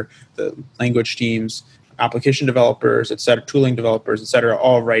whomever, the language teams, application developers, et cetera, tooling developers, et cetera,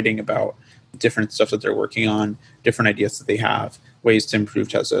 all writing about different stuff that they're working on, different ideas that they have, ways to improve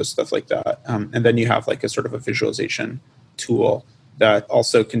Tezos, stuff like that. And then you have like a sort of a visualization tool that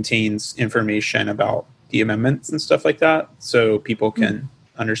also contains information about the amendments and stuff like that. So people can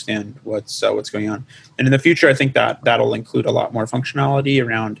understand what's going on. And in the future, I think that'll include a lot more functionality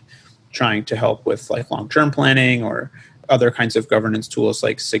around trying to help with like long-term planning or other kinds of governance tools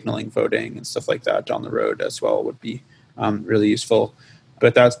like signaling voting and stuff like that down the road as well would be really useful.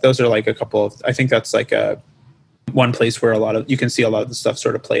 But those are like a couple of, I think that's like one place where you can see a lot of the stuff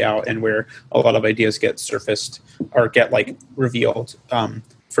sort of play out and where a lot of ideas get surfaced or get like revealed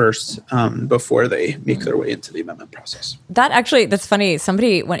first before they make their way into the amendment process. That's funny.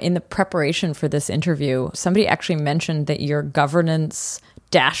 Somebody, when in the preparation for this interview, somebody actually mentioned that your governance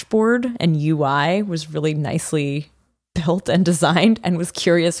dashboard and UI was really nicely built and designed, and was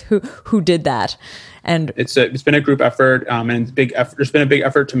curious who did that. And it's been a group effort, and there's been a big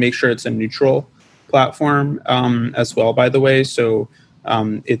effort to make sure it's a neutral platform as well, by the way. So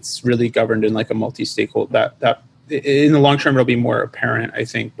it's really governed in like a multi-stakeholder that in the long term it'll be more apparent, I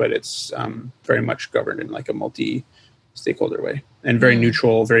think, but it's very much governed in like a multi-stakeholder way and very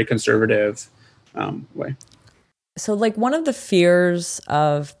neutral, very conservative way. So like one of the fears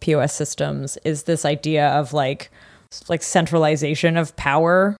of POS systems is this idea of like centralization of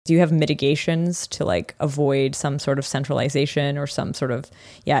power. Do you have mitigations to like avoid some sort of centralization or some sort of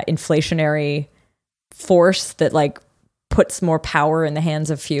inflationary force that like puts more power in the hands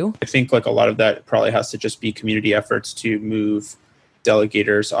of few? I think like a lot of that probably has to just be community efforts to move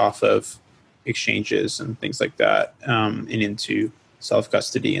delegators off of exchanges and things like that and into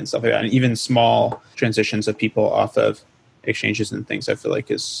self-custody and stuff like that. And even small transitions of people off of exchanges and things I feel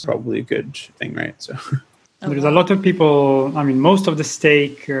like is probably a good thing, right? So there's a lot of people, most of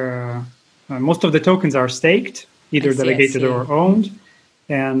the most of the tokens are staked, either delegated or owned.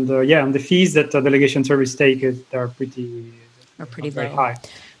 And and the fees that the delegation service take are pretty very low. High.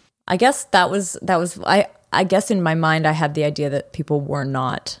 I guess that was I guess in my mind I had the idea that people were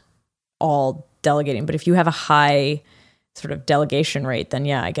not all delegating, but if you have a high sort of delegation rate, then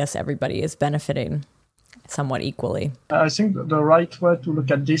I guess everybody is benefiting somewhat equally. I think the right way to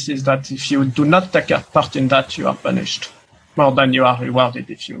look at this is that if you do not take part in that, you are punished more than you are rewarded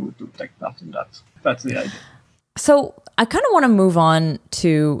if you do take part in that. That's the idea. So I kind of want to move on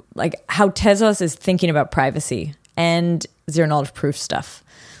to like how Tezos is thinking about privacy and zero knowledge proof stuff.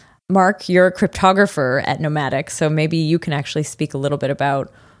 Mark, you're a cryptographer at Nomadic, so maybe you can actually speak a little bit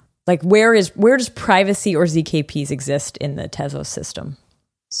about like where does privacy or ZKPs exist in the Tezos system?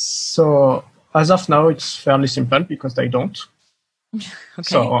 So as of now, it's fairly simple because they don't. Okay.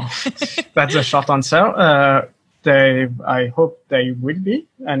 So that's the short answer. I hope they will be,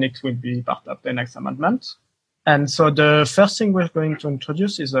 and it will be part of the next amendment. And so the first thing we're going to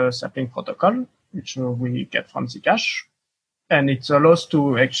introduce is a sapling protocol, which we get from Zcash, and it allows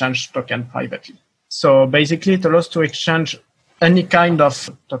to exchange token privately. So basically, it allows to exchange any kind of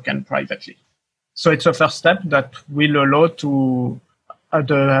token privately. So it's a first step that will allow to,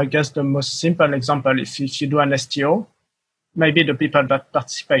 I guess the most simple example, if you do an STO, maybe the people that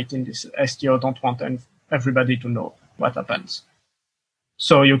participate in this STO don't want everybody to know what happens.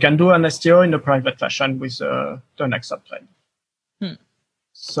 So you can do an STO in a private fashion with the next subtrade.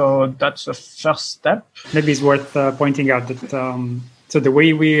 So that's the first step. Maybe it's worth pointing out that so the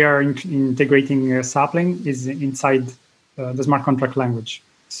way we are integrating sapling is inside the smart contract language.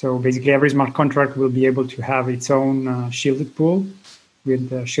 So basically every smart contract will be able to have its own shielded pool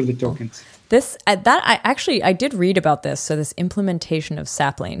with shielded tokens. I did read about this. So this implementation of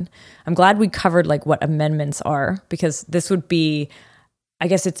sapling, I'm glad we covered like what amendments are, because this would be, I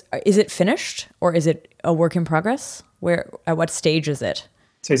guess is it finished or is it a work in progress? At what stage is it?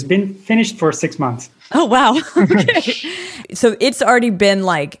 So it's been finished for 6 months. Oh, wow. Okay. So it's already been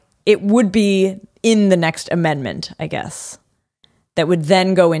like, it would be in the next amendment, I guess, that would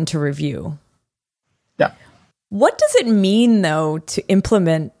then go into review. Yeah. What does it mean, though, to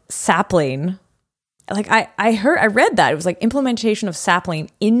implement sapling? Like I read that it was like implementation of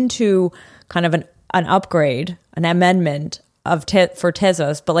sapling into kind of an upgrade, an amendment for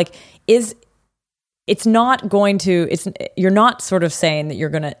Tezos, but like you're not sort of saying that you're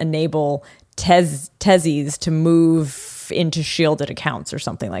going to enable Tezis to move into shielded accounts or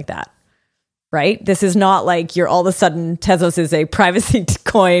something like that, right? This is not like you're all of a sudden Tezos is a privacy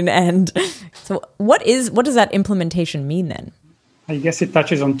coin. And so what does that implementation mean then? I guess it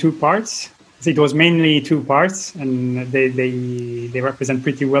touches on two parts. It was mainly two parts, and they represent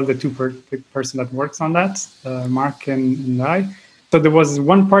pretty well the person that works on that, Mark and I. So there was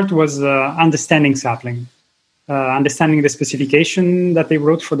one part was understanding sapling, understanding the specification that they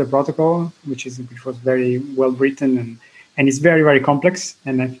wrote for the protocol, which was very well written and it's very, very complex.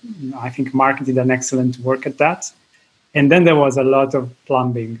 And I think Mark did an excellent work at that. And then there was a lot of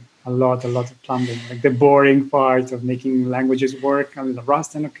plumbing. A lot of plumbing, like the boring part of making languages work on the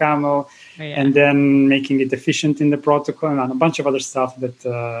Rust and OCaml, and then making it efficient in the protocol and a bunch of other stuff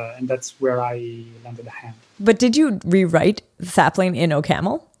and that's where I landed a hand. But did you rewrite sapling in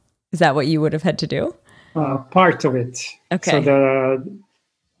OCaml? Is that what you would have had to do? Part of it. Okay. So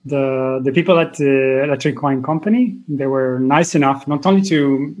the people at the Electric Wine Company, they were nice enough not only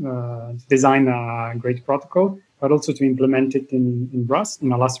to design a great protocol, but also to implement it in Rust,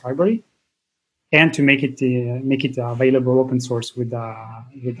 in a Rust library, and to make it available open source with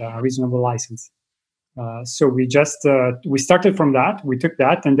a reasonable license. So we started from that. We took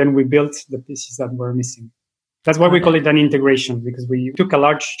that, and then we built the pieces that were missing. That's why we call it an integration, because we took a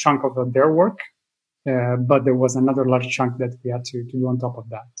large chunk of their work, but there was another large chunk that we had to do on top of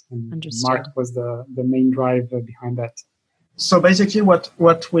that. And Mark was the main drive behind that. So basically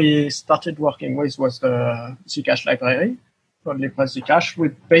what we started working with was the Zcash library, called Lipress Zcash,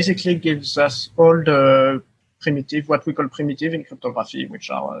 which basically gives us all the what we call primitive in cryptography,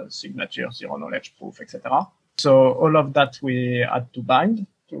 which are signature, zero knowledge proof, etc. So all of that we had to bind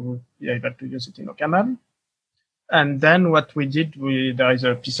to be able to use it in OCaml. And then what we did, there is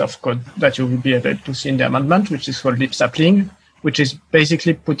a piece of code that you will be able to see in the amendment, which is called libsapling, which is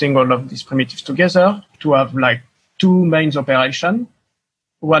basically putting all of these primitives together to have like two main operations.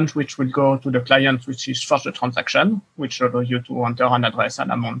 One which will go to the client, which is forge the transaction, which allows you to enter an address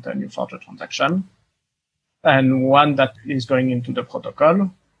and amount and you forge a transaction. And one that is going into the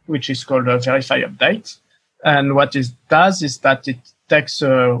protocol, which is called a verify update. And what it does is that it takes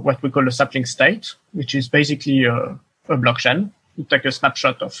what we call a sapling state, which is basically a blockchain. You take a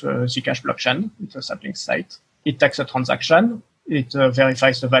snapshot of Zcash blockchain. It's a sapling state. It takes a transaction. It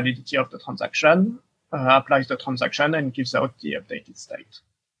verifies the validity of the transaction, applies the transaction, and gives out the updated state.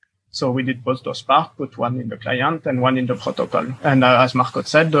 So we did both those parts, put one in the client and one in the protocol. And as Marco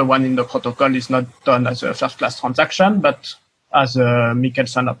said, the one in the protocol is not done as a first-class transaction, but as a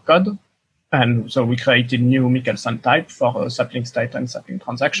Michelson opcode. And so we created new Michelson type for sapling state and sapling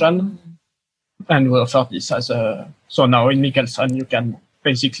transaction. And we offer this as so now in Michelson, you can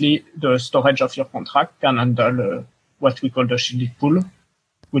basically, the storage of your contract can handle what we call the shielded pool,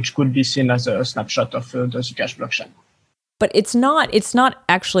 which could be seen as a snapshot of the Zcash blockchain. But it's not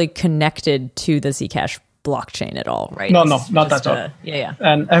actually connected to the Zcash blockchain at all, right? No, not at all. Yeah.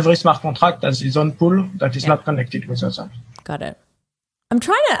 And every smart contract has its own pool that is not connected with others. Got it.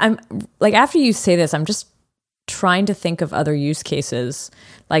 I'm like, after you say this, I'm just trying to think of other use cases.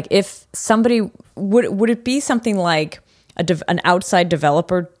 Like if somebody, would it be something like an outside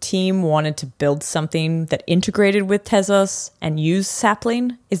developer team wanted to build something that integrated with Tezos and use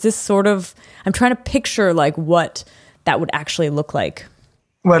sapling? Is this sort of, I'm trying to picture like what that would actually look like.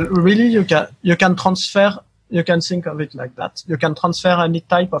 Well, really, you can transfer, you can think of it like that. You can transfer any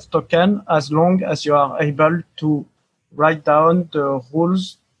type of token as long as you are able to write down the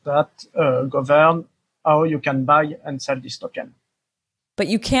rules that govern how you can buy and sell this token. But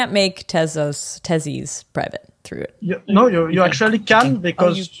you can't make Tezos private through it. You actually can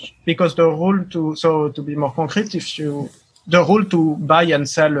because the rule to be more concrete, the rule to buy and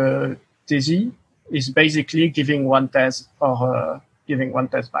sell Tezi is basically giving one Tez or giving one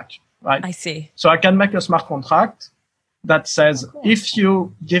Tez back, right? I see. So I can make a smart contract that says if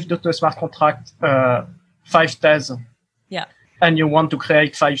you give the smart contract 5 Tez, and you want to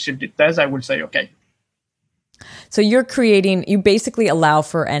create 5 shielded Tez, I will say okay. So you basically allow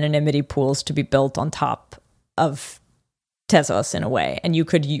for anonymity pools to be built on top of Tezos in a way, and you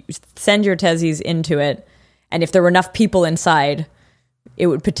could send your Tezis into it, and if there were enough people inside, it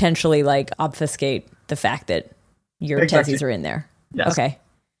would potentially like obfuscate the fact that your Tezis are in there. Yes. Okay.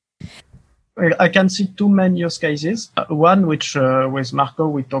 I can see two main use cases. One, which with Marco,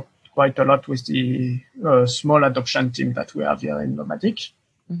 we talked quite a lot with the small adoption team that we have here in Nomadic,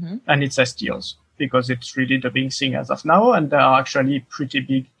 and it's STOs, because it's really the big thing as of now, and there are actually pretty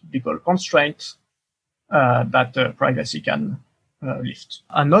big legal constraints that privacy can lift.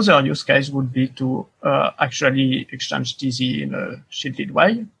 Another use case would be to actually exchange Tezi in a shielded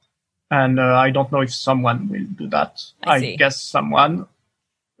way. And I don't know if someone will do that. I guess someone.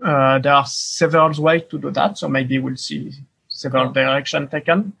 There are several ways to do that. So maybe we'll see several directions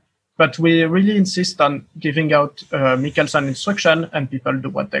taken. But we really insist on giving out Michelson instruction and people do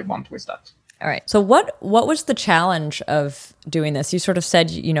what they want with that. All right. So what was the challenge of doing this? You sort of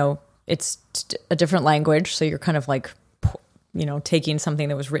said, it's a different language. So you're kind of like, taking something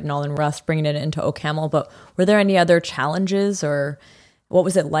that was written all in Rust, bringing it into OCaml. But were there any other challenges or what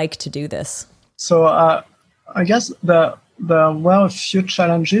was it like to do this? So I guess there were a few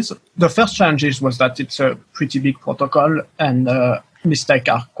challenges. The first challenges was that it's a pretty big protocol and mistakes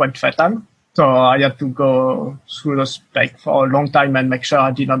are quite fatal. So I had to go through the spec for a long time and make sure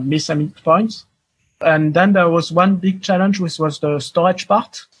I did not miss any points. And then there was one big challenge, which was the storage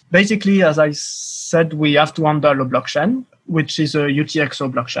part. Basically, as I said, we have to handle a blockchain, which is a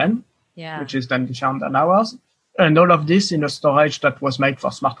UTXO blockchain, which is then different than ours. And all of this in a storage that was made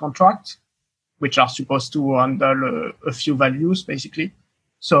for smart contracts, which are supposed to handle a few values, basically.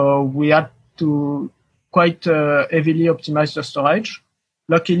 So we had to quite heavily optimize the storage.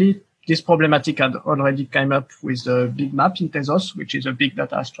 Luckily, this problematic had already come up with the big map in Tezos, which is a big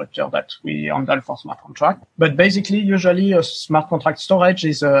data structure that we handle for smart contract. But basically, usually a smart contract storage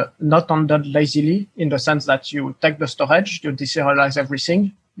is not handled lazily in the sense that you take the storage, you deserialize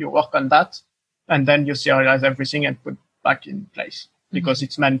everything, you work on that, and then you serialize everything and put back in place. Because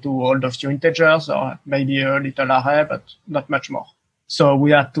it's meant to hold a few integers or maybe a little array, but not much more. So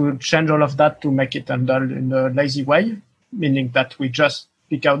we had to change all of that to make it handled in a lazy way, meaning that we just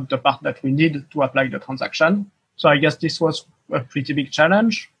pick out the part that we need to apply the transaction. So I guess this was a pretty big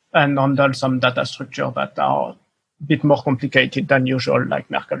challenge and handle some data structure that are a bit more complicated than usual,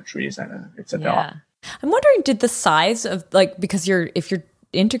 like Merkle trees and etc. Yeah. I'm wondering, did the size of because if you're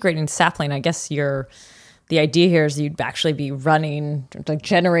integrating Sapling, I guess the idea here is you'd actually be running,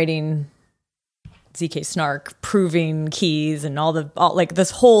 generating ZK snark, proving keys and all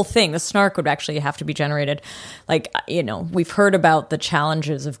this whole thing. The snark would actually have to be generated. We've heard about the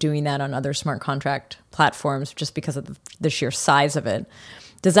challenges of doing that on other smart contract platforms just because of the sheer size of it.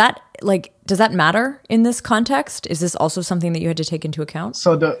 Does that matter in this context? Is this also something that you had to take into account?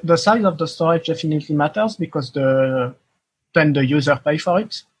 So the size of the storage definitely matters because then the user pay for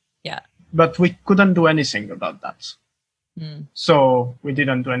it. Yeah. But we couldn't do anything about that. So we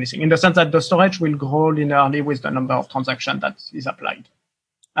didn't do anything in the sense that the storage will grow linearly with the number of transactions that is applied.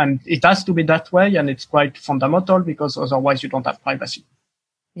 And it has to be that way. And it's quite fundamental because otherwise you don't have privacy.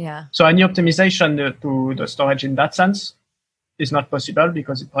 Yeah. So any optimization to the storage in that sense is not possible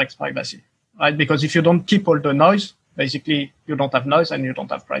because it breaks privacy, right? Because if you don't keep all the noise, basically you don't have noise and you don't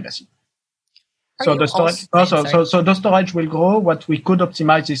have privacy. So the storage will grow. What we could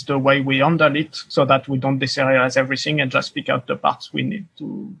optimize is the way we handle it so that we don't deserialize everything and just pick out the parts we need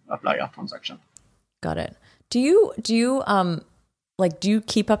to apply our transaction. Got it. Do you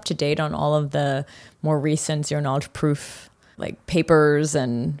keep up to date on all of the more recent zero knowledge proof papers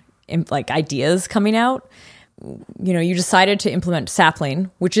and ideas coming out? You decided to implement Sapling,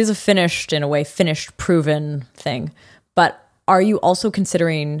 which is a finished proven thing. But are you also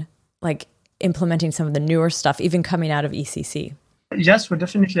considering implementing some of the newer stuff, even coming out of ECC? Yes, we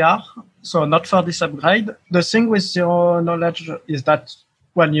definitely are. So not for this upgrade. The thing with zero knowledge is that,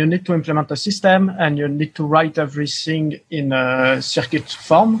 you need to implement a system and you need to write everything in a circuit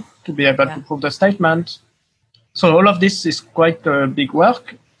form to be able to prove the statement. So all of this is quite a big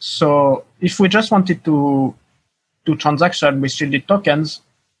work. So if we just wanted to do transaction with shielded tokens,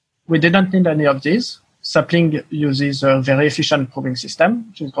 we didn't need any of these. Sapling uses a very efficient proving system,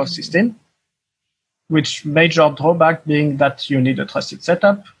 which is Groth16. Which major drawback being that you need a trusted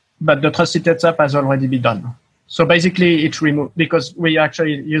setup, but the trusted setup has already been done. So basically it removes, because we are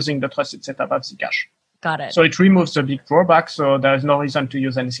actually using the trusted setup of Zcash. Got it. So it removes the big drawback, so there is no reason to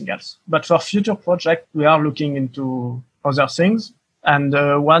use anything else. But for future projects, we are looking into other things. And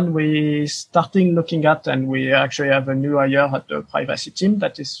one we starting looking at, and we actually have a new hire at the privacy team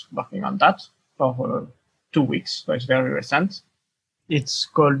that is working on that for 2 weeks. So it's very recent. It's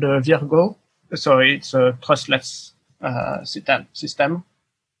called Virgo. So it's a trustless system,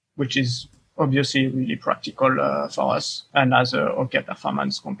 which is obviously really practical for us and has a okay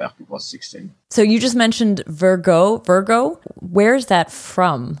performance compared to Groth16. So you just mentioned Virgo. Where's that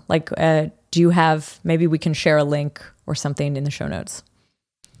from? Do you have, maybe we can share a link or something in the show notes?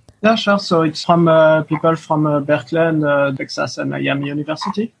 Yeah, sure. So it's from people from Berkeley and Texas and Miami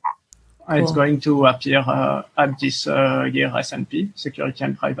University. Cool. It's going to appear at this year SNP, Security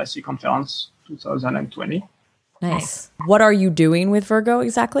and Privacy Conference 2020. Nice. What are you doing with Virgo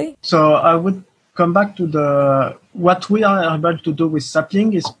exactly? So I would come back to what we are able to do with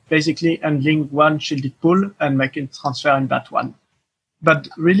sapling is basically handling one shielded pool and making transfer in that one. But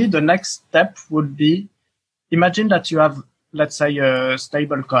really the next step would be, imagine that you have, let's say, a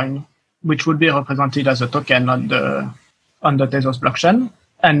stable coin, which would be represented as a token on the Tezos blockchain.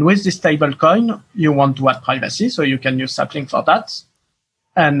 And with this stable coin, you want to add privacy, so you can use sapling for that.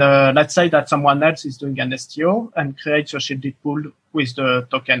 And let's say that someone else is doing an STO and creates a shielded pool with the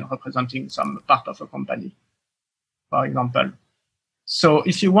token representing some part of a company, for example. So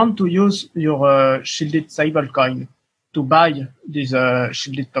if you want to use your shielded stablecoin to buy this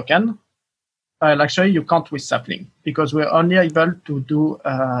shielded token, actually you can't with sapling because we're only able to do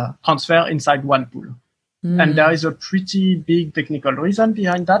transfer inside one pool. And there is a pretty big technical reason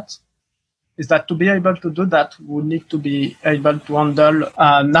behind that. Is that to be able to do that, we need to be able to handle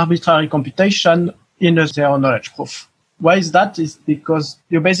an arbitrary computation in a zero-knowledge proof. Why is that? Is because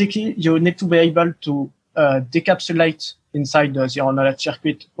you need to be able to decapsulate inside the zero-knowledge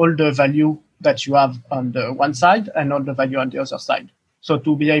circuit all the value that you have on the one side and all the value on the other side. So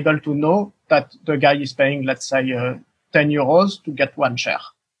to be able to know that the guy is paying, let's say, 10 euros to get one share.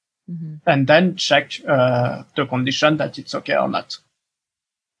 And then check the condition that it's okay or not.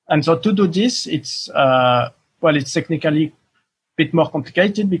 And so to do this, it's technically a bit more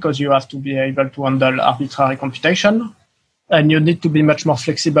complicated because you have to be able to handle arbitrary computation, and you need to be much more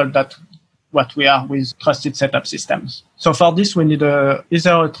flexible than what we are with trusted setup systems. So for this, we need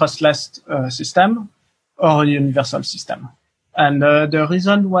either a trustless system or a universal system. And the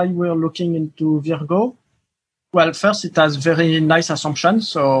reason why we're looking into Virgo, well, first, it has very nice assumptions.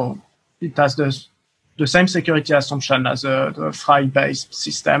 So it has the same security assumption as the Frye-based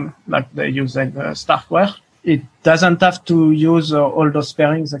system like they use in Starkware. It doesn't have to use all those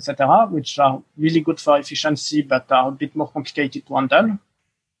pairings, etc., which are really good for efficiency, but are a bit more complicated to handle.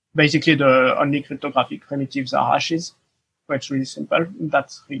 Basically, the only cryptographic primitives are hashes, which is really simple in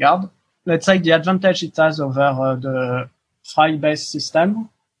that regard. Let's say the advantage it has over the Frye-based system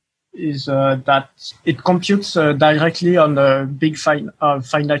is that it computes directly on a big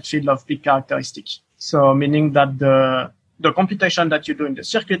finite field of big characteristics. So meaning that the computation that you do in the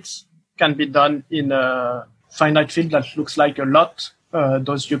circuits can be done in a finite field that looks like a lot.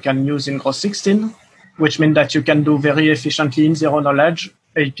 Those you can use in Groth16, which means that you can do very efficiently in zero knowledge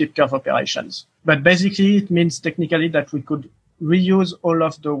elliptic curve operations. But basically it means technically that we could reuse all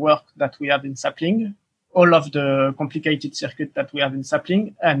of the work that we have in sapling, all of the complicated circuit that we have in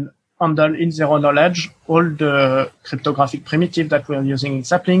sapling, and handle in zero knowledge all the cryptographic primitive that we're using in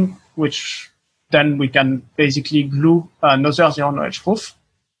sapling, which then we can basically glue another zero knowledge proof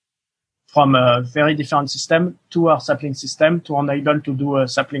from a very different system to our sapling system to enable to do a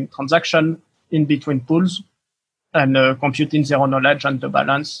sapling transaction in between pools and compute in zero knowledge and the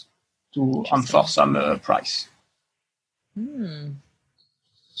balance to enforce some price.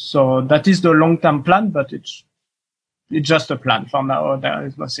 So that is the long-term plan, but it's just a plan for now. There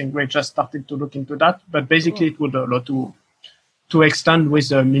is nothing. We just started to look into that, but basically it would allow to extend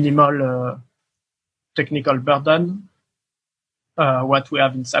with a minimal technical burden what we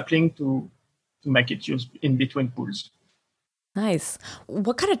have in sapling to make it use in between pools. Nice.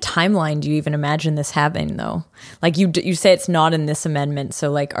 What kind of timeline do you even imagine this having, though? Like you say it's not in this amendment,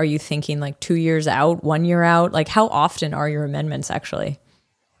 so like, are you thinking like 2 years out, 1 year out? Like, how often are your amendments actually?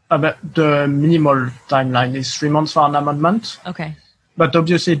 But the minimal timeline is 3 months for an amendment. Okay. But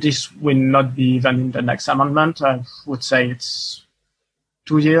obviously this will not be even in the next amendment. I would say it's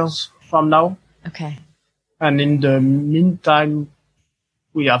 2 years from now. Okay. And in the meantime,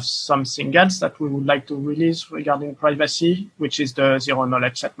 we have something else that we would like to release regarding privacy, which is the zero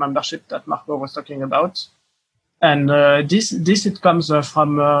knowledge set membership that Marco was talking about. And this it comes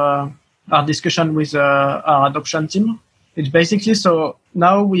from our discussion with our adoption team. It's basically, so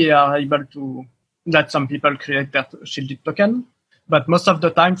now we are able to let some people create their shielded token, but most of the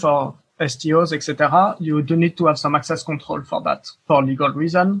time for STOs, etc., you do need to have some access control for that for legal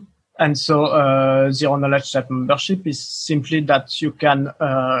reason. And so zero knowledge set membership is simply that you can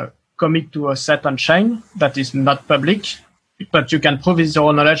commit to a set on chain that is not public, but you can prove with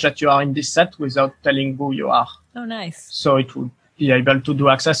zero knowledge that you are in this set without telling who you are. Oh, nice. So it would be able to do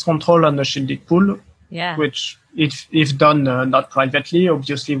access control on the shielded pool, which if done not privately,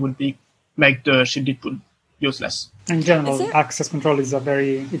 obviously would make the shielded pool useless. In general, access control is a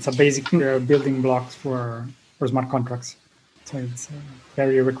basic building block for smart contracts. So it's a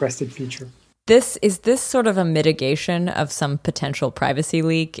very requested feature. Is this sort of a mitigation of some potential privacy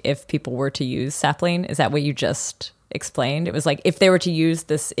leak if people were to use Sapling? Is that what you just explained? It was like if they were to use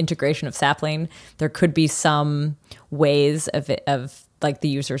this integration of Sapling, there could be some ways of like the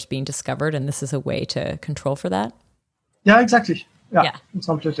users being discovered, and this is a way to control for that? Yeah, exactly. Yeah. It's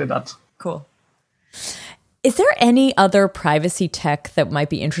completely that. Cool. Is there any other privacy tech that might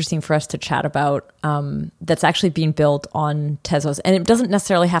be interesting for us to chat about that's actually being built on Tezos? And it doesn't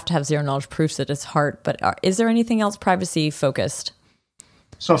necessarily have to have zero-knowledge proofs at its heart, but is there anything else privacy-focused?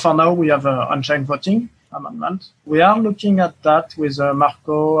 So for now, we have on-chain voting amendment. We are looking at that with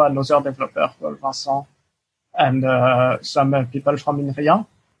Marco, another developer called Vincent, and some people from Inria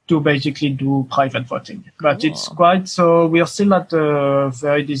to basically do private voting. But it's quite, so we are still at the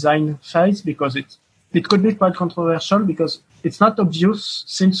very design phase because it could be quite controversial because it's not obvious,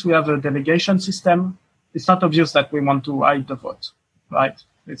 since we have a delegation system, it's not obvious that we want to hide the vote, right?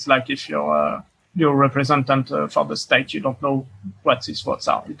 It's like if you're representative for the state, you don't know what these votes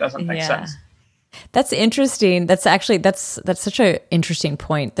are. It doesn't make sense. That's interesting. That's such an interesting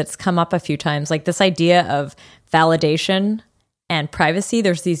point that's come up a few times. Like this idea of validation and privacy.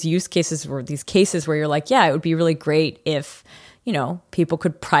 There's these cases where you're like, yeah, it would be really great if, people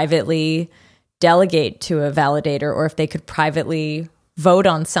could privately delegate to a validator, or if they could privately vote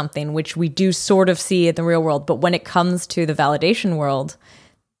on something, which we do sort of see in the real world. But when it comes to the validation world,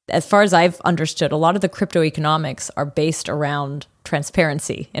 as far as I've understood, a lot of the crypto economics are based around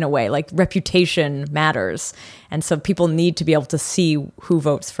transparency in a way, like reputation matters. And so people need to be able to see who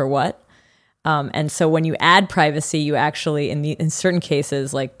votes for what. And so when you add privacy, you actually, in certain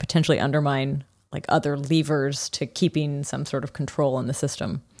cases, like potentially undermine like other levers to keeping some sort of control in the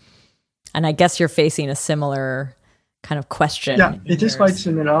system. And I guess you're facing a similar kind of question. Yeah, it is quite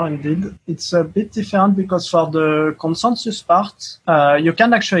similar indeed. It's a bit different because for the consensus part, you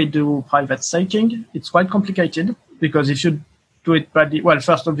can actually do private staking. It's quite complicated because if you do it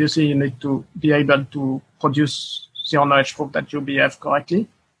first, obviously, you need to be able to produce zero-knowledge proof that you behave correctly.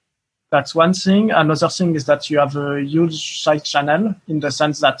 That's one thing. Another thing is that you have a huge side channel in the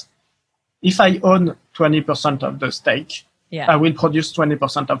sense that if I own 20% of the stake, I will produce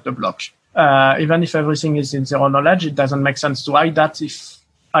 20% of the block. Even if everything is in zero knowledge, it doesn't make sense to hide that if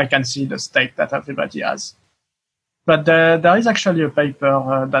I can see the stake that everybody has. But there is actually a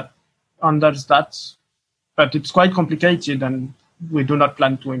paper that handles that, but it's quite complicated and we do not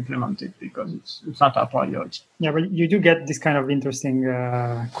plan to implement it because it's not our priority. Yeah, but you do get this kind of interesting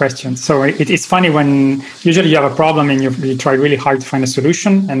questions. So it's funny when usually you have a problem and you try really hard to find a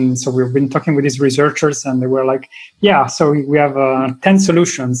solution. And so we've been talking with these researchers and they were like, yeah, so we have 10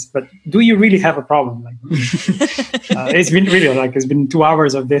 solutions, but do you really have a problem? Like, it's been really it's been 2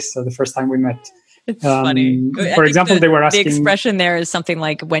 hours of this the first time we met. It's funny. For example, they were asking... The expression there is something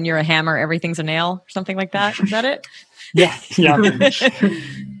like, when you're a hammer, everything's a nail, or something like that. Is that it? Yeah.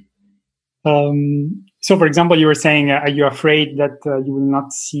 So, for example, you were saying, are you afraid that you will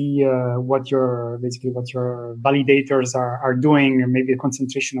not see what your validators are doing, or maybe a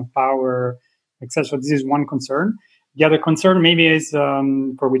concentration of power, etc.? So this is one concern. The other concern maybe is,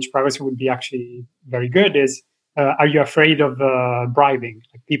 for which privacy would be actually very good, is are you afraid of bribing,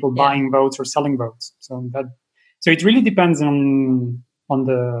 like people buying votes or selling votes? So it really depends on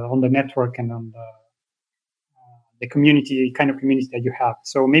the network and on the community, kind of community that you have.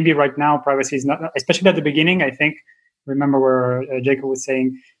 So maybe right now privacy is not, especially at the beginning, I think, remember where Jacob was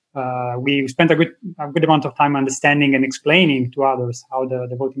saying, we spent a good amount of time understanding and explaining to others how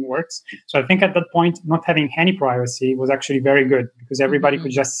the voting works. So I think at that point, not having any privacy was actually very good because everybody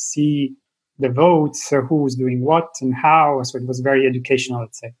could just see the votes, who's doing what and how. So it was very educational,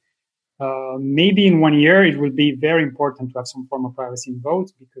 let's say. Maybe in 1 year, it will be very important to have some form of privacy in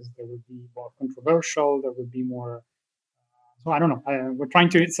votes because there will be more controversial. There will be more. So I don't know. We're trying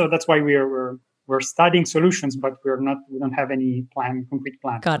to. So that's why we're studying solutions, but we don't have any concrete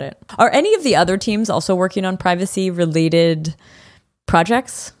plan. Got it. Are any of the other teams also working on privacy-related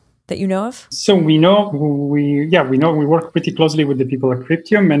projects that you know of? So we work pretty closely with the people at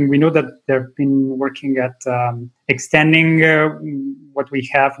Cryptium, and we know that they've been working at extending what we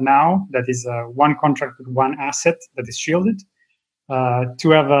have now. That is one contract with one asset that is shielded. To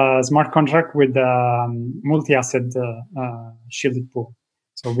have a smart contract with multi-asset shielded pool.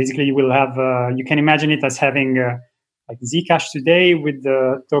 So basically, you will have. You can imagine it as having like Zcash today with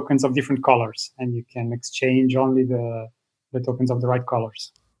the tokens of different colors, and you can exchange only the tokens of the right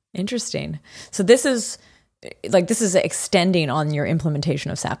colors. Interesting. So this is extending on your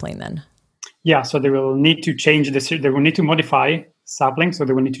implementation of Sapling then. Yeah. So they will need to change they will need to modify Sapling. So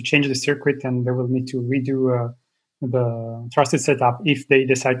they will need to change the circuit, and they will need to redo the trusted setup if they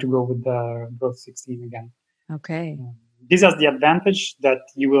decide to go with the Growth 16 again. Okay. This has the advantage that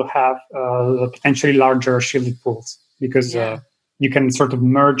you will have potentially larger shielded pools because you can sort of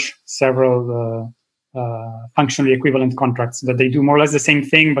merge several functionally equivalent contracts, that they do more or less the same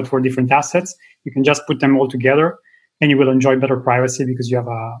thing, but for different assets. You can just put them all together and you will enjoy better privacy because you have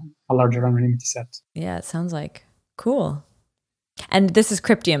a larger anonymity set. Yeah, it sounds like cool. And this is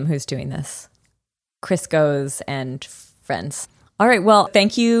Cryptium who's doing this. Chris Goes and friends. All right. Well,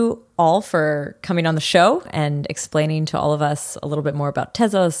 thank you all for coming on the show and explaining to all of us a little bit more about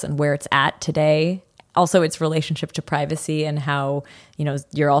Tezos and where it's at today. Also, its relationship to privacy and how,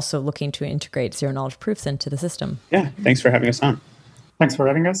 you're also looking to integrate zero-knowledge proofs into the system. Yeah. Thanks for having us on. Thanks for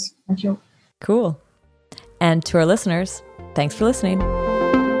having us. Thank you. Cool. And to our listeners, thanks for listening.